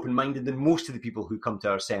more open-minded than most of the people who come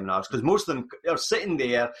to our seminars, because most of them are sitting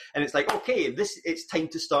there and it's like, okay, it's time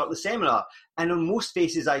to start the seminar. And on most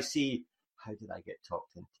faces I see, how did I get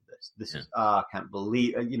talked into this? This is, I can't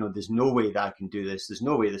believe, there's no way that I can do this. There's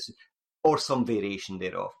no way this, or some variation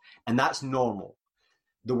thereof. And that's normal.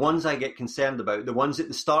 The ones I get concerned about, the ones at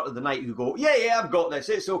the start of the night who go, yeah, I've got this.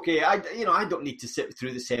 It's okay. I don't need to sit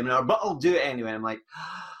through the seminar, but I'll do it anyway. I'm like,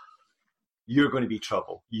 you're going to be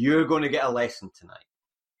trouble. You're going to get a lesson tonight.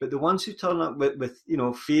 But the ones who turn up with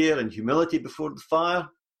fear and humility before the fire,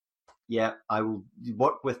 yeah, I will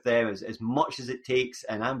work with them as much as it takes.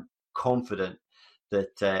 And I'm confident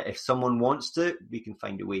that if someone wants to, we can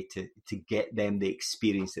find a way to get them the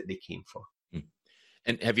experience that they came for.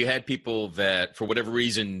 And have you had people that, for whatever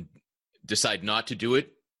reason, decide not to do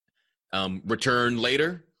it, return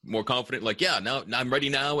later, more confident, like, yeah, now I'm ready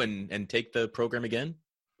now, and take the program again?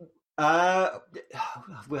 Have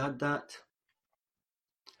we had that?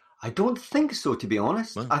 I don't think so, to be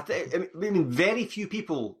honest. Well, I mean, very few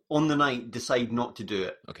people on the night decide not to do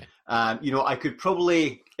it. Okay. I could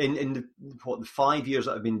probably, in the 5 years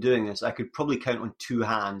that I've been doing this, I could probably count on two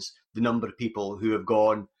hands the number of people who have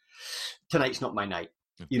gone, tonight's not my night.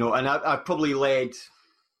 And I've probably led,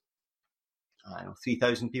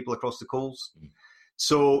 3,000 people across the coals. Mm-hmm.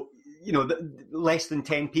 So, less than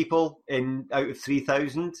 10 people out of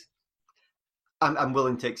 3,000, I'm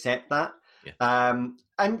willing to accept that. Yeah.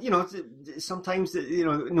 And, sometimes,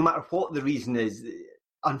 no matter what the reason is,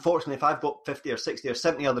 unfortunately, if I've got 50 or 60 or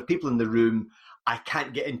 70 other people in the room, I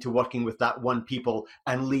can't get into working with that one people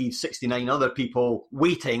and leave 69 other people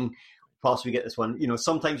waiting whilst we get this one.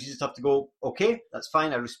 Sometimes you just have to go, okay, that's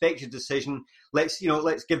fine. I respect your decision. Let's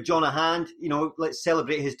give John a hand. Let's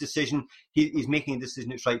celebrate his decision. He's making a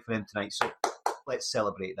decision that's right for him tonight. So let's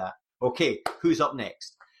celebrate that. Okay, who's up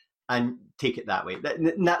next? And take it that way.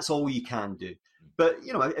 And that's all you can do. But,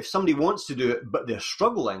 if somebody wants to do it, but they're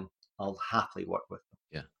struggling, I'll happily work with them.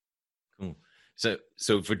 Yeah. Cool.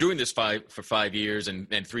 So for doing this for 5 years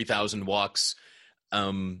and 3,000 walks,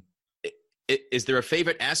 is there a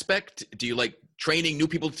favorite aspect? Do you like training new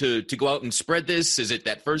people to go out and spread this? Is it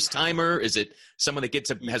that first timer? Is it someone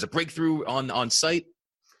that has a breakthrough on site?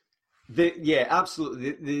 Yeah,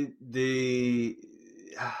 absolutely.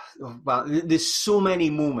 Well, there's so many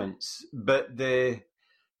moments, but the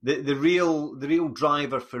real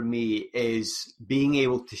driver for me is being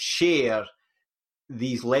able to share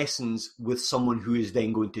these lessons with someone who is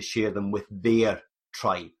then going to share them with their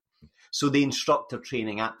tribe. So the instructor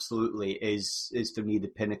training absolutely is for me the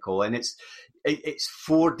pinnacle, and it's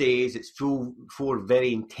 4 days. It's four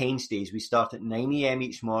very intense days. We start at 9 a.m.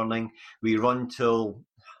 each morning. We run till,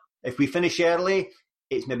 if we finish early,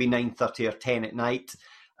 it's maybe 9:30 or 10 at night.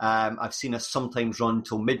 I've seen us sometimes run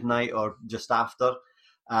till midnight or just after.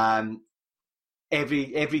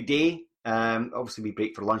 Every day. Obviously we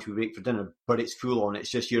break for lunch, we break for dinner, but it's full on.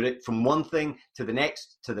 It's just you're from one thing to the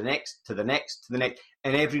next, to the next, to the next, to the next,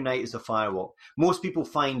 and every night is a firewalk. Most people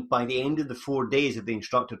find by the end of the 4 days of the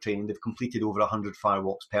instructor training, they've completed over 100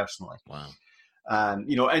 firewalks personally. Wow.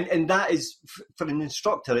 And that is, for an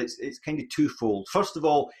instructor, it's kind of twofold. First of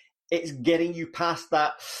all, it's getting you past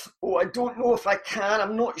that, I don't know if I can,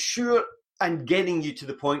 I'm not sure, and getting you to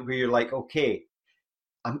the point where you're like, okay,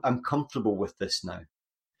 I'm comfortable with this now.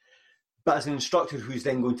 But as an instructor who's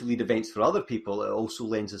then going to lead events for other people, it also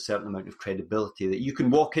lends a certain amount of credibility that you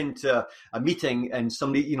can walk into a meeting and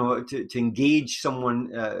somebody, to engage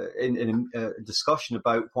someone in a discussion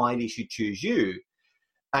about why they should choose you.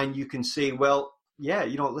 And you can say, well, yeah,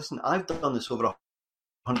 listen, I've done this over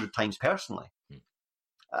 100 times personally.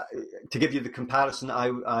 To give you the comparison,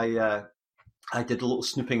 I did a little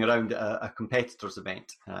snooping around at a competitor's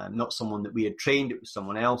event, not someone that we had trained, it was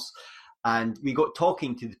someone else. And we got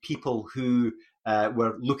talking to the people who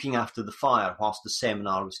were looking after the fire whilst the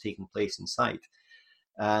seminar was taking place inside.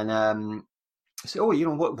 And I said,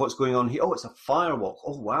 what's going on here? Oh, it's a firewalk.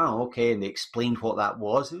 Oh, wow, okay. And they explained what that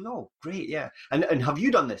was. And, oh, great, yeah. And have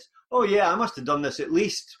you done this? Oh, yeah, I must have done this at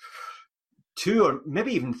least 2 or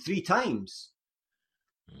maybe even 3 times.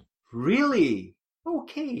 Really?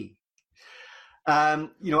 Okay.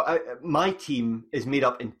 My team is made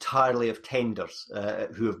up entirely of tenders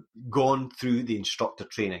who have gone through the instructor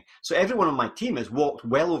training. So everyone on my team has walked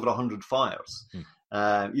well over 100 fires.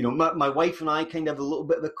 My wife and I kind of have a little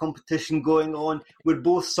bit of a competition going on. We're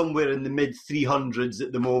both somewhere in the mid 300s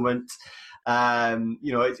at the moment.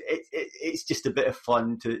 It's just a bit of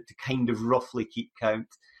fun to kind of roughly keep count.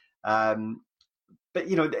 But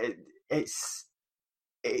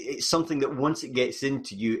it's something that once it gets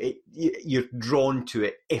into you, you're drawn to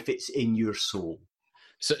it if it's in your soul.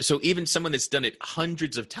 So even someone that's done it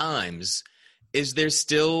hundreds of times, is there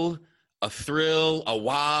still a thrill, a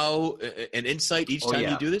wow, an insight each time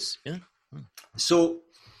you do this? Yeah. So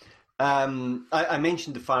I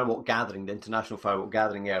mentioned the Firewalk Gathering, the International Firewalk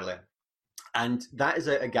Gathering earlier. And that is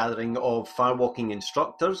a gathering of firewalking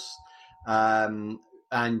instructors,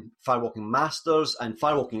 and firewalking masters and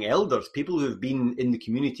firewalking elders, people who have been in the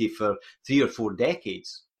community for 3 or 4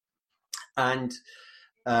 decades. And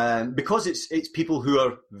because it's people who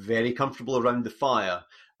are very comfortable around the fire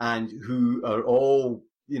and who are all,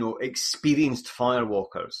 experienced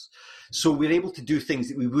firewalkers. So we're able to do things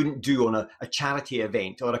that we wouldn't do on a charity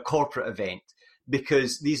event or a corporate event,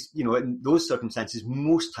 because these, in those circumstances,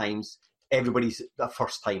 most times everybody's a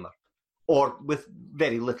first timer or with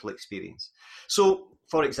very little experience. So,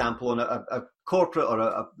 for example, on a corporate or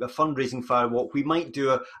a fundraising firewalk, we might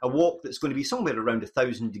do a walk that's going to be somewhere around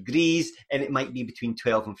 1,000 degrees, and it might be between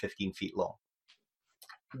 12 and 15 feet long.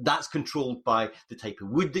 That's controlled by the type of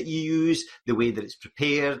wood that you use, the way that it's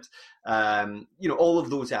prepared, all of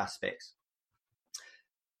those aspects.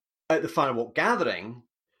 At the Firewalk Gathering,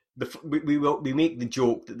 we make the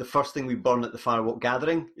joke that the first thing we burn at the Firewalk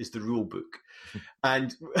Gathering is the rule book.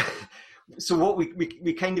 And so what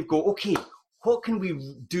we kind of go, okay, what can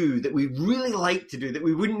we do that we really like to do that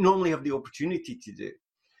we wouldn't normally have the opportunity to do?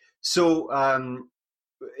 So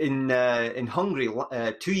in Hungary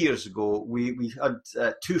 2 years ago, we had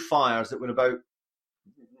 2 fires that were about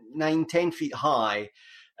 9-10 feet high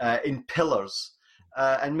in pillars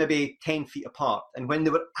and maybe 10 feet apart. And when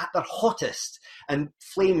they were at their hottest and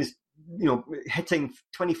flames, hitting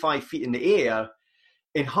 25 feet in the air,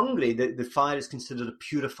 in Hungary, the fire is considered a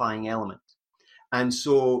purifying element. And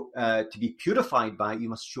so to be purified by it, you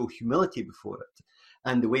must show humility before it.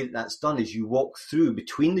 And the way that that's done is you walk through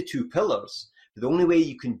between the 2 pillars. But the only way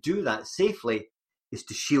you can do that safely is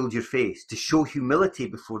to shield your face, to show humility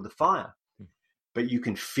before the fire. But you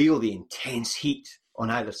can feel the intense heat on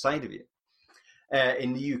either side of you.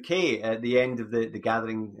 In the UK, at the end of the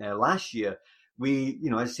gathering last year, we,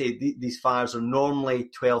 as I say, these fires are normally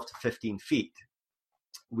 12 to 15 feet.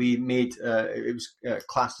 We made, it was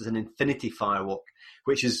classed as an infinity firewalk,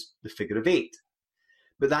 which is the figure of 8.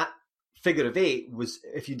 But that figure of 8 was,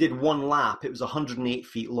 if you did one lap, it was 108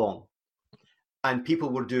 feet long. And people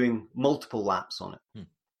were doing multiple laps on it.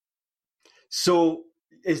 So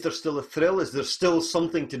is there still a thrill? Is there still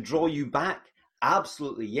something to draw you back?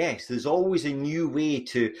 Absolutely, yes. There's always a new way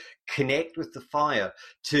to connect with the fire,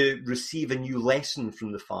 to receive a new lesson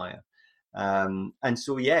from the fire. And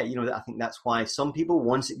so, yeah, I think that's why some people,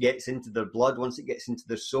 once it gets into their blood, once it gets into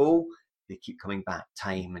their soul, they keep coming back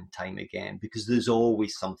time and time again, because there's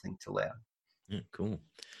always something to learn. Yeah, cool.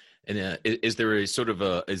 And is there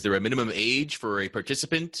a minimum age for a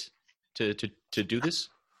participant to do this?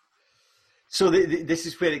 So this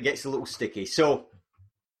is where it gets a little sticky. So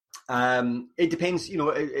it depends,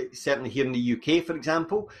 certainly here in the UK, for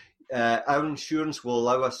example, our insurance will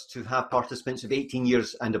allow us to have participants of 18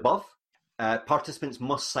 years and above. Participants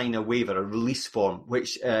must sign a waiver, a release form,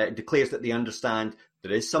 which declares that they understand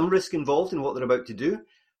there is some risk involved in what they're about to do,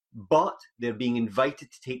 but they're being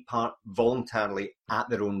invited to take part voluntarily at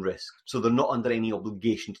their own risk. So they're not under any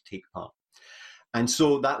obligation to take part. And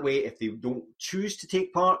so that way, if they don't choose to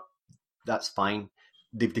take part, that's fine.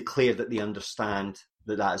 They've declared that they understand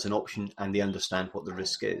that is an option, and they understand what the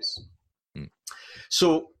risk is. Mm.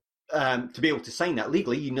 So to be able to sign that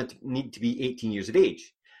legally, you need to be 18 years of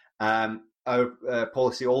age. Our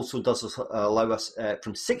policy also does allow us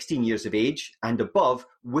from 16 years of age and above,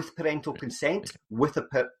 with parental consent, with a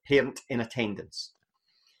parent in attendance.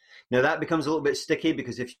 Now, that becomes a little bit sticky,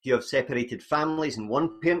 because if you have separated families and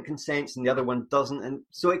one parent consents and the other one doesn't, and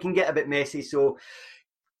so it can get a bit messy. So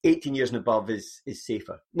 18 years and above is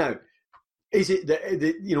safer. Now, is it that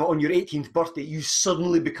on your 18th birthday you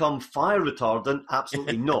suddenly become fire retardant?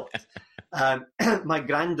 Absolutely not. My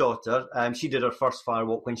granddaughter, she did her first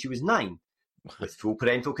firewalk when she was 9, with full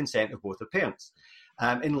parental consent of both her parents.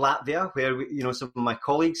 In Latvia, where some of my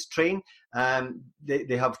colleagues train,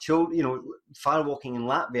 they have children. Firewalking in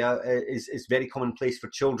Latvia is very commonplace for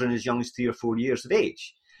children as young as 3 or 4 years of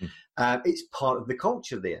age. It's part of the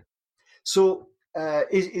culture there. So,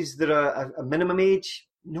 is there a minimum age?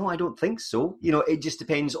 No, I don't think so. It just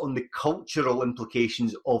depends on the cultural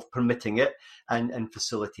implications of permitting it and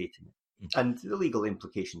facilitating it, and the legal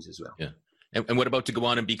implications as well. Yeah. And what about to go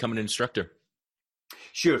on and become an instructor?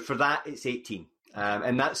 Sure. For that, it's 18.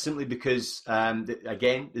 And that's simply because,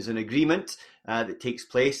 again, there's an agreement that takes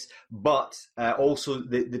place, but also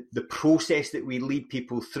the process that we lead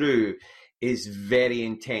people through is very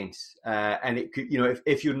intense. And it could,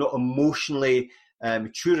 if you're not emotionally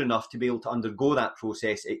mature enough to be able to undergo that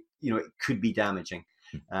process, it could be damaging.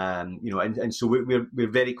 And so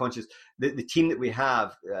we're very conscious. The team that we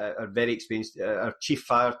have are very experienced. Our chief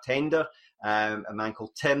fire tender, a man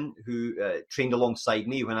called Tim, who trained alongside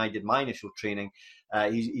me when I did my initial training.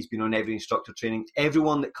 He's been on every instructor training.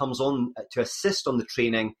 Everyone that comes on to assist on the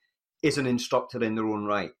training is an instructor in their own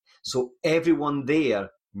right. So everyone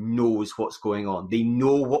there knows what's going on. They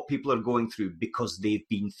know what people are going through because they've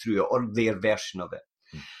been through it, or their version of it.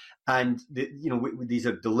 And these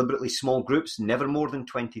are deliberately small groups, never more than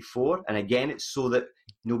 24. And again, it's so that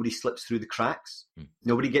nobody slips through the cracks.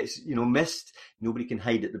 Nobody gets missed. Nobody can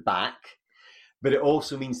hide at the back. But it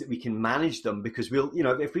also means that we can manage them, because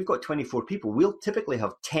if we've got 24 people, we'll typically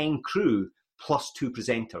have 10 crew plus 2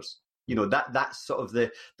 presenters. That's sort of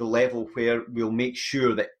the level where we'll make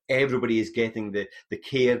sure that everybody is getting the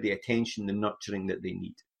care, the attention, the nurturing that they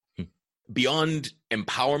need. Beyond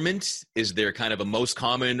empowerment, is there kind of a most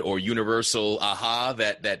common or universal aha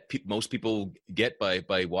that most people get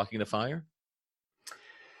by walking the fire?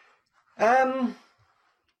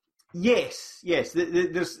 Yes.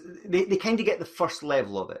 They kind of get the first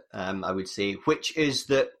level of it, I would say, which is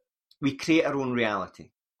that we create our own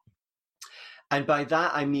reality. And by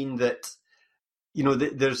that, I mean that,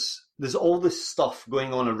 there's all this stuff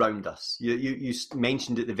going on around us. You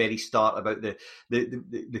mentioned at the very start about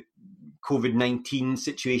the COVID-19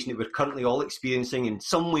 situation that we're currently all experiencing in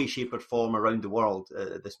some way, shape or form around the world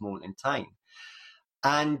at this moment in time.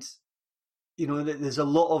 And, there's a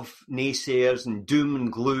lot of naysayers and doom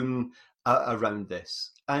and gloom around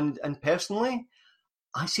this. And personally,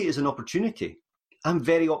 I see it as an opportunity. I'm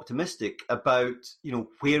very optimistic about,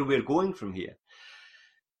 where we're going from here.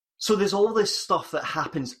 So there's all this stuff that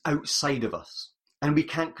happens outside of us, and we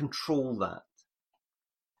can't control that.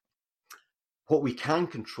 What we can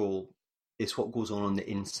control is what goes on the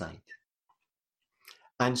inside.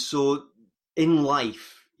 And so in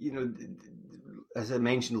life, as I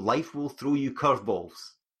mentioned, life will throw you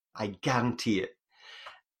curveballs. I guarantee it.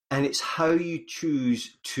 And it's how you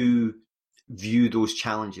choose to view those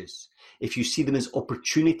challenges. If you see them as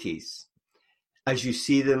opportunities, as you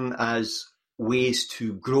see them as ways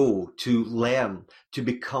to grow, to learn, to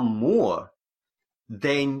become more,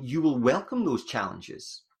 then you will welcome those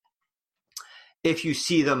challenges. If you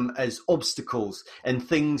see them as obstacles and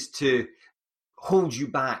things to hold you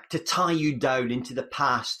back, to tie you down into the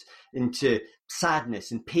past, into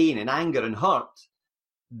sadness and pain and anger and hurt,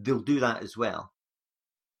 they'll do that as well,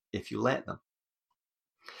 if you let them.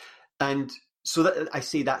 And so that I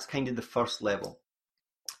say that's kind of the first level.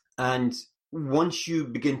 And once you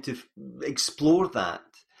begin to explore that,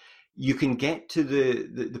 you can get to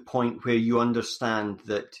the point where you understand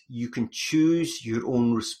that you can choose your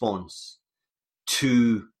own response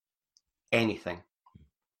to anything.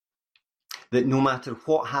 That no matter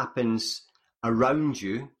what happens around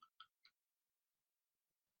you,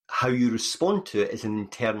 how you respond to it is an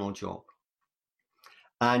internal job.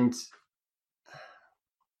 And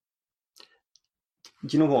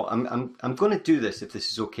do you know what? I'm going to do this if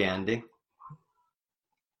this is okay, Andy.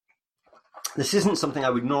 This isn't something I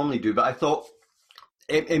would normally do, but I thought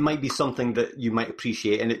it might be something that you might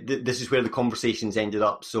appreciate, and this is where the conversations ended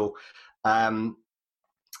up. So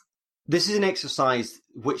this is an exercise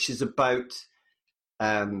which is about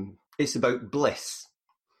it's about bliss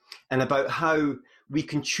and about how we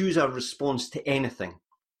can choose our response to anything.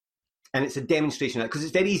 And it's a demonstration of that, because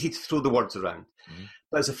it's very easy to throw the words around. Mm-hmm.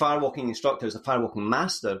 But as a firewalking instructor, as a firewalking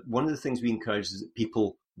master, one of the things we encourage is that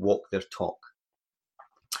people walk their talk.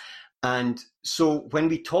 And so when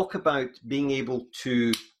we talk about being able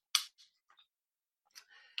to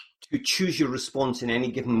choose your response in any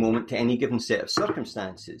given moment to any given set of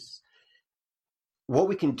circumstances, what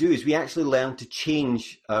we can do is we actually learn to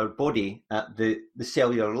change our body at the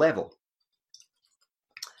cellular level.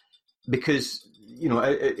 Because, you know,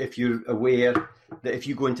 if you're aware that if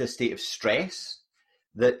you go into a state of stress,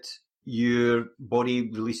 that your body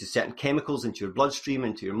releases certain chemicals into your bloodstream,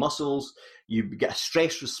 into your muscles. You get a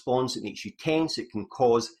stress response. It makes you tense. It can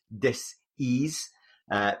cause dis-ease,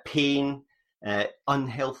 pain,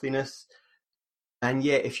 unhealthiness. And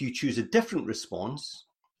yet, if you choose a different response,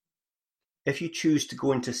 if you choose to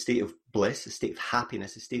go into a state of bliss, a state of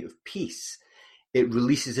happiness, a state of peace, it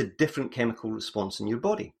releases a different chemical response in your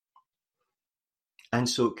body. And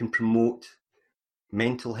so it can promote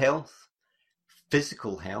mental health,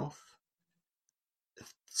 physical health,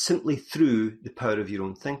 simply through the power of your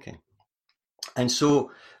own thinking. And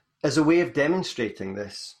so, as a way of demonstrating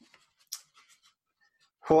this,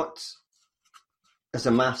 what, as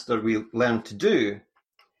a master, we learn to do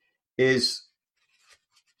is,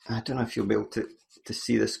 I don't know if you'll be able to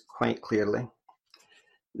see this quite clearly.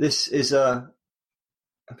 This is if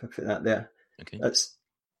I put that there, okay.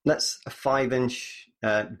 That's a 5-inch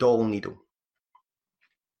doll needle.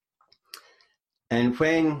 And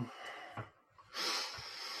when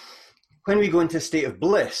we go into a state of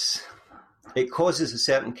bliss, it causes a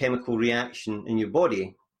certain chemical reaction in your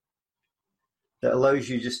body that allows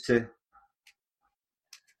you just to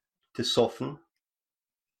soften,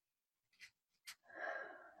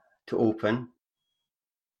 to open,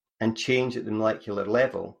 and change at the molecular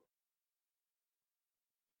level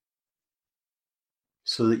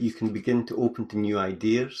so that you can begin to open to new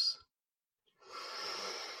ideas.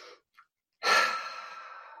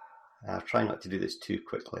 I'll try not to do this too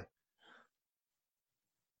quickly.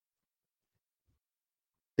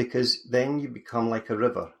 Because then you become like a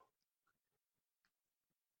river.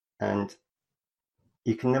 And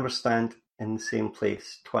you can never stand in the same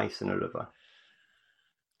place twice in a river.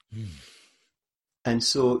 And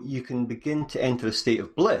so you can begin to enter a state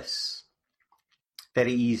of bliss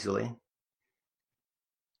very easily.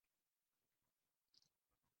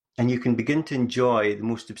 And you can begin to enjoy the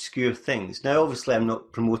most obscure things. Now, obviously, I'm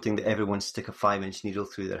not promoting that everyone stick a 5-inch needle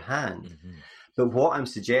through their hand. Mm-hmm. But what I'm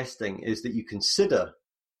suggesting is that you consider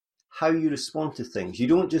how you respond to things. You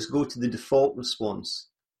don't just go to the default response.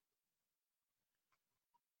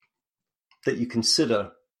 That you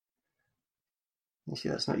consider. You see,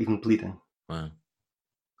 that's not even bleeding. Wow.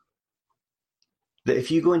 That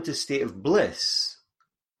if you go into a state of bliss,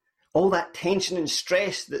 all that tension and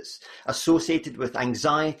stress that's associated with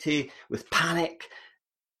anxiety, with panic,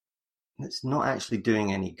 that's not actually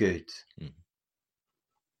doing any good. Mm.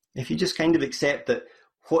 If you just kind of accept that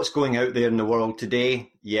what's going out there in the world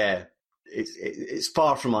today, yeah, it's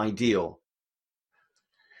far from ideal.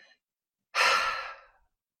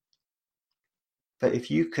 But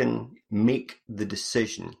if you can make the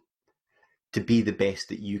decision to be the best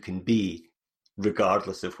that you can be,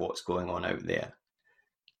 regardless of what's going on out there,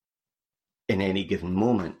 in any given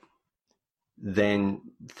moment, then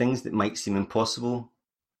things that might seem impossible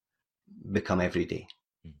become everyday.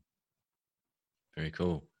 Very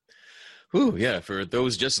cool. Ooh, yeah, for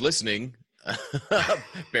those just listening,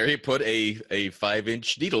 Barry put a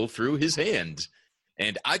 5-inch needle through his hand.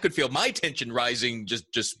 And I could feel my tension rising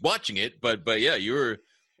just watching it. But yeah, you're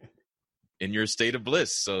in your state of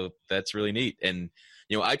bliss. So that's really neat. And,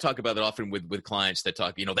 you know, I talk about that often with clients that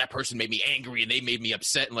talk, you know, that person made me angry and they made me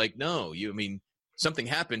upset. And like, no, something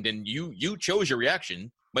happened and you chose your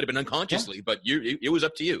reaction. Might have been unconsciously, but it was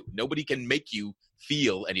up to you. Nobody can make you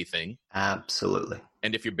feel anything. Absolutely.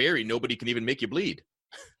 And if you're Barry, nobody can even make you bleed.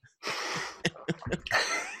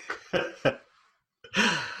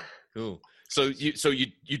 Cool. So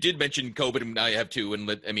you did mention COVID, and I have too. And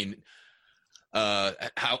I mean,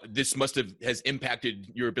 how this has impacted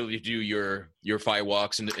your ability to do your fire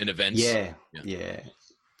walks and events. Yeah.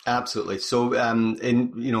 Absolutely. So,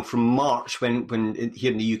 from March, when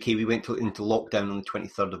here in the UK we went into lockdown on the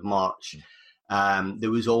 23rd of March, there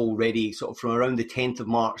was already sort of from around the 10th of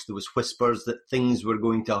March there was whispers that things were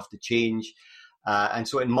going to have to change, and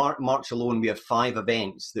so in March alone we had 5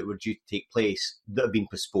 events that were due to take place that have been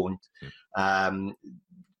postponed.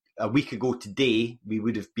 A week ago today, we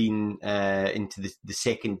would have been into the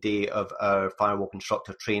second day of our firewalk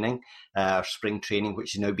instructor training, our spring training,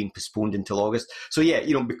 which has now been postponed until August. So yeah,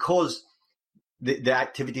 because the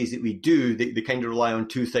activities that we do, they kind of rely on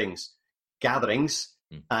 2 things: gatherings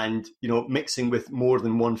and mixing with more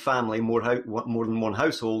than one family, more than one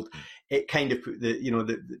household. It kind of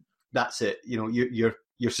that's it. You're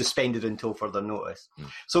suspended until further notice.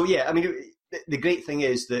 So yeah, I mean, the great thing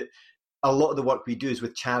is that a lot of the work we do is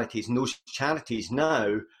with charities, and those charities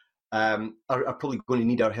now are probably going to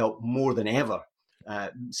need our help more than ever,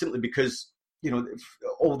 simply because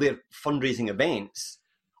all their fundraising events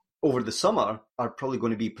over the summer are probably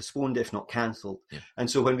going to be postponed, if not cancelled. And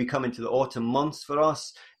so when we come into the autumn months for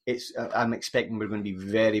us, I'm expecting we're going to be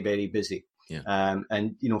very, very busy.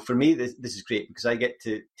 And for me, this is great because I get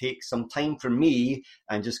to take some time for me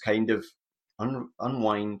and just kind of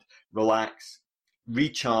unwind, relax,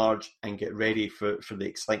 recharge, and get ready for the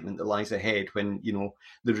excitement that lies ahead when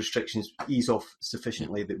the restrictions ease off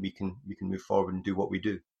sufficiently that we can move forward and do what we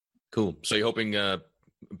do. Cool. So you're hoping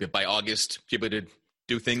by August to be able to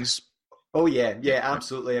do things? Oh yeah,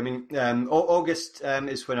 absolutely. I mean, August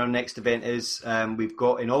is when our next event is. We've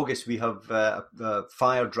got in August we have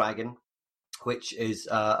Fire Dragon, which is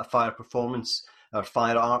a fire performance or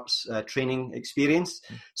fire arts training experience.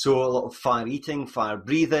 So a lot of fire eating, fire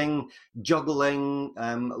breathing, juggling,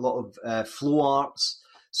 a lot of flow arts.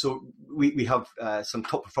 So we have some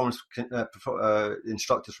top performance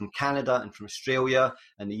instructors from Canada and from Australia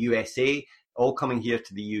and the USA, all coming here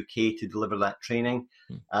to the UK to deliver that training.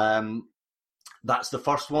 That's the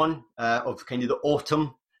first one of kind of the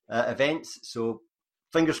autumn events. So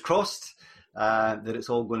fingers crossed that it's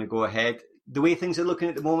all going to go ahead. The way things are looking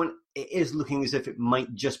at the moment, it is looking as if it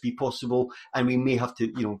might just be possible, and we may have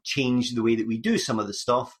to, change the way that we do some of the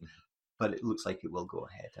stuff, but it looks like it will go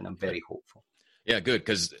ahead, and I'm very hopeful. Yeah, good,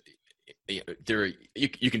 because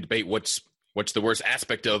you can debate what's the worst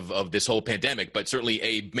aspect of this whole pandemic, but certainly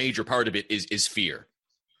a major part of it is fear.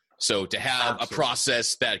 So to have a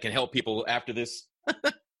process that can help people after this,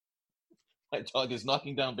 my dog is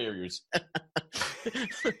knocking down barriers.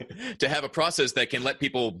 To have a process that can let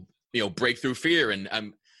people break through fear,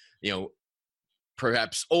 and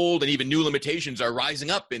perhaps old and even new limitations are rising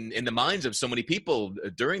up in the minds of so many people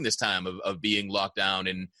during this time of being locked down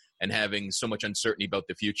and having so much uncertainty about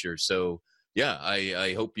the future. So yeah,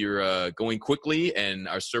 I hope you're going quickly and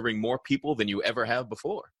are serving more people than you ever have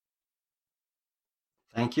before.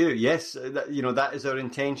 Thank you. Yes, that is our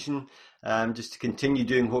intention, just to continue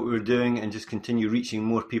doing what we were doing and just continue reaching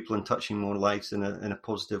more people and touching more lives in a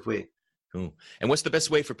positive way. Cool. And what's the best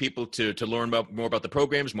way for people to learn more about the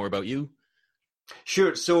programs, more about you?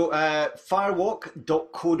 Sure. So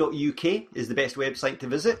firewalk.co.uk is the best website to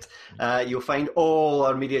visit. You'll find all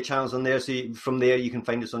our media channels on there. So from there, you can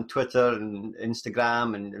find us on Twitter and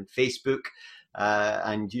Instagram and Facebook.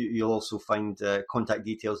 And you'll also find contact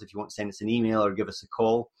details if you want to send us an email or give us a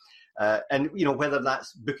call. And, whether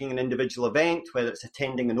that's booking an individual event, whether it's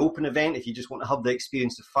attending an open event, if you just want to have the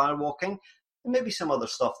experience of firewalking, and maybe some other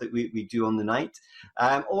stuff that we do on the night.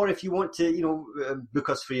 Or if you want to, book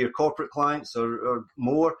us for your corporate clients or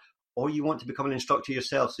more, or you want to become an instructor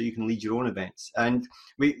yourself so you can lead your own events. And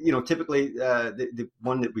we, typically the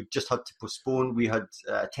one that we've just had to postpone, we had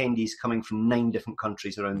attendees coming from 9 different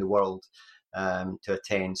countries around the world to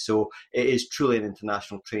attend. So it is truly an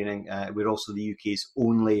international training. We're also the UK's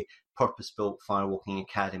only purpose-built firewalking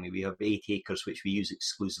academy. We have 8 acres which we use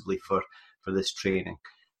exclusively for this training.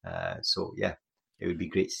 So yeah, it would be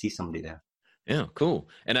great to see somebody there. Yeah, cool.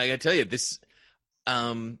 And I gotta tell you, this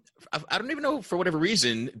I don't even know, for whatever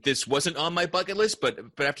reason, this wasn't on my bucket list, but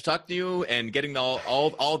after talking to you and getting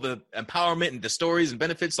all the empowerment and the stories and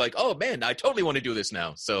benefits, like, oh man, I totally want to do this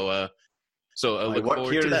now. So I look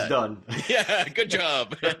forward to that. Done. Yeah, good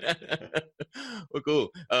job. Well, cool.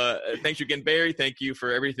 Thanks again, Barry. Thank you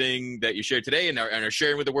for everything that you shared today and are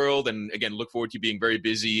sharing with the world. And again, look forward to being very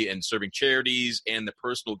busy and serving charities and the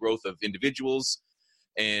personal growth of individuals.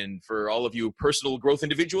 And for all of you personal growth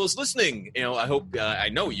individuals listening, I hope, I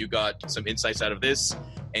know you got some insights out of this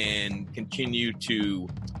and continue to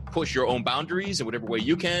push your own boundaries in whatever way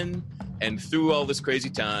you can. And through all this crazy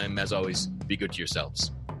time, as always, be good to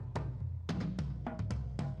yourselves.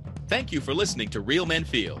 Thank you for listening to Real Men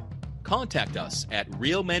Feel. Contact us at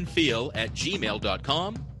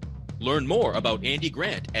realmenfeel@gmail.com. Learn more about Andy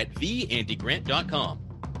Grant at theandygrant.com.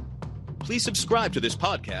 Please subscribe to this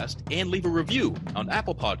podcast and leave a review on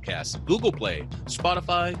Apple Podcasts, Google Play,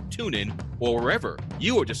 Spotify, TuneIn, or wherever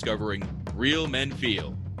you are discovering Real Men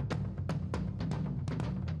Feel.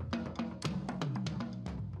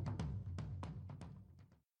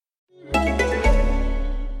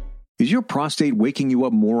 Is your prostate waking you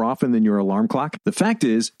up more often than your alarm clock? The fact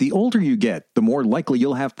is, the older you get, the more likely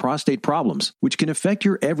you'll have prostate problems, which can affect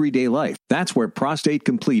your everyday life. That's where Prostate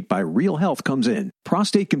Complete by Real Health comes in.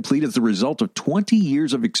 Prostate Complete is the result of 20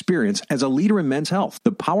 years of experience as a leader in men's health.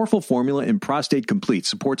 The powerful formula in Prostate Complete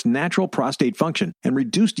supports natural prostate function and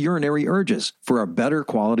reduced urinary urges for a better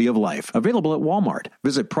quality of life. Available at Walmart.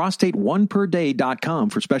 Visit prostateoneperday.com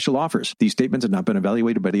for special offers. These statements have not been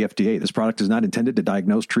evaluated by the FDA. This product is not intended to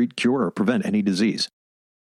diagnose, treat, cure, or prevent any disease.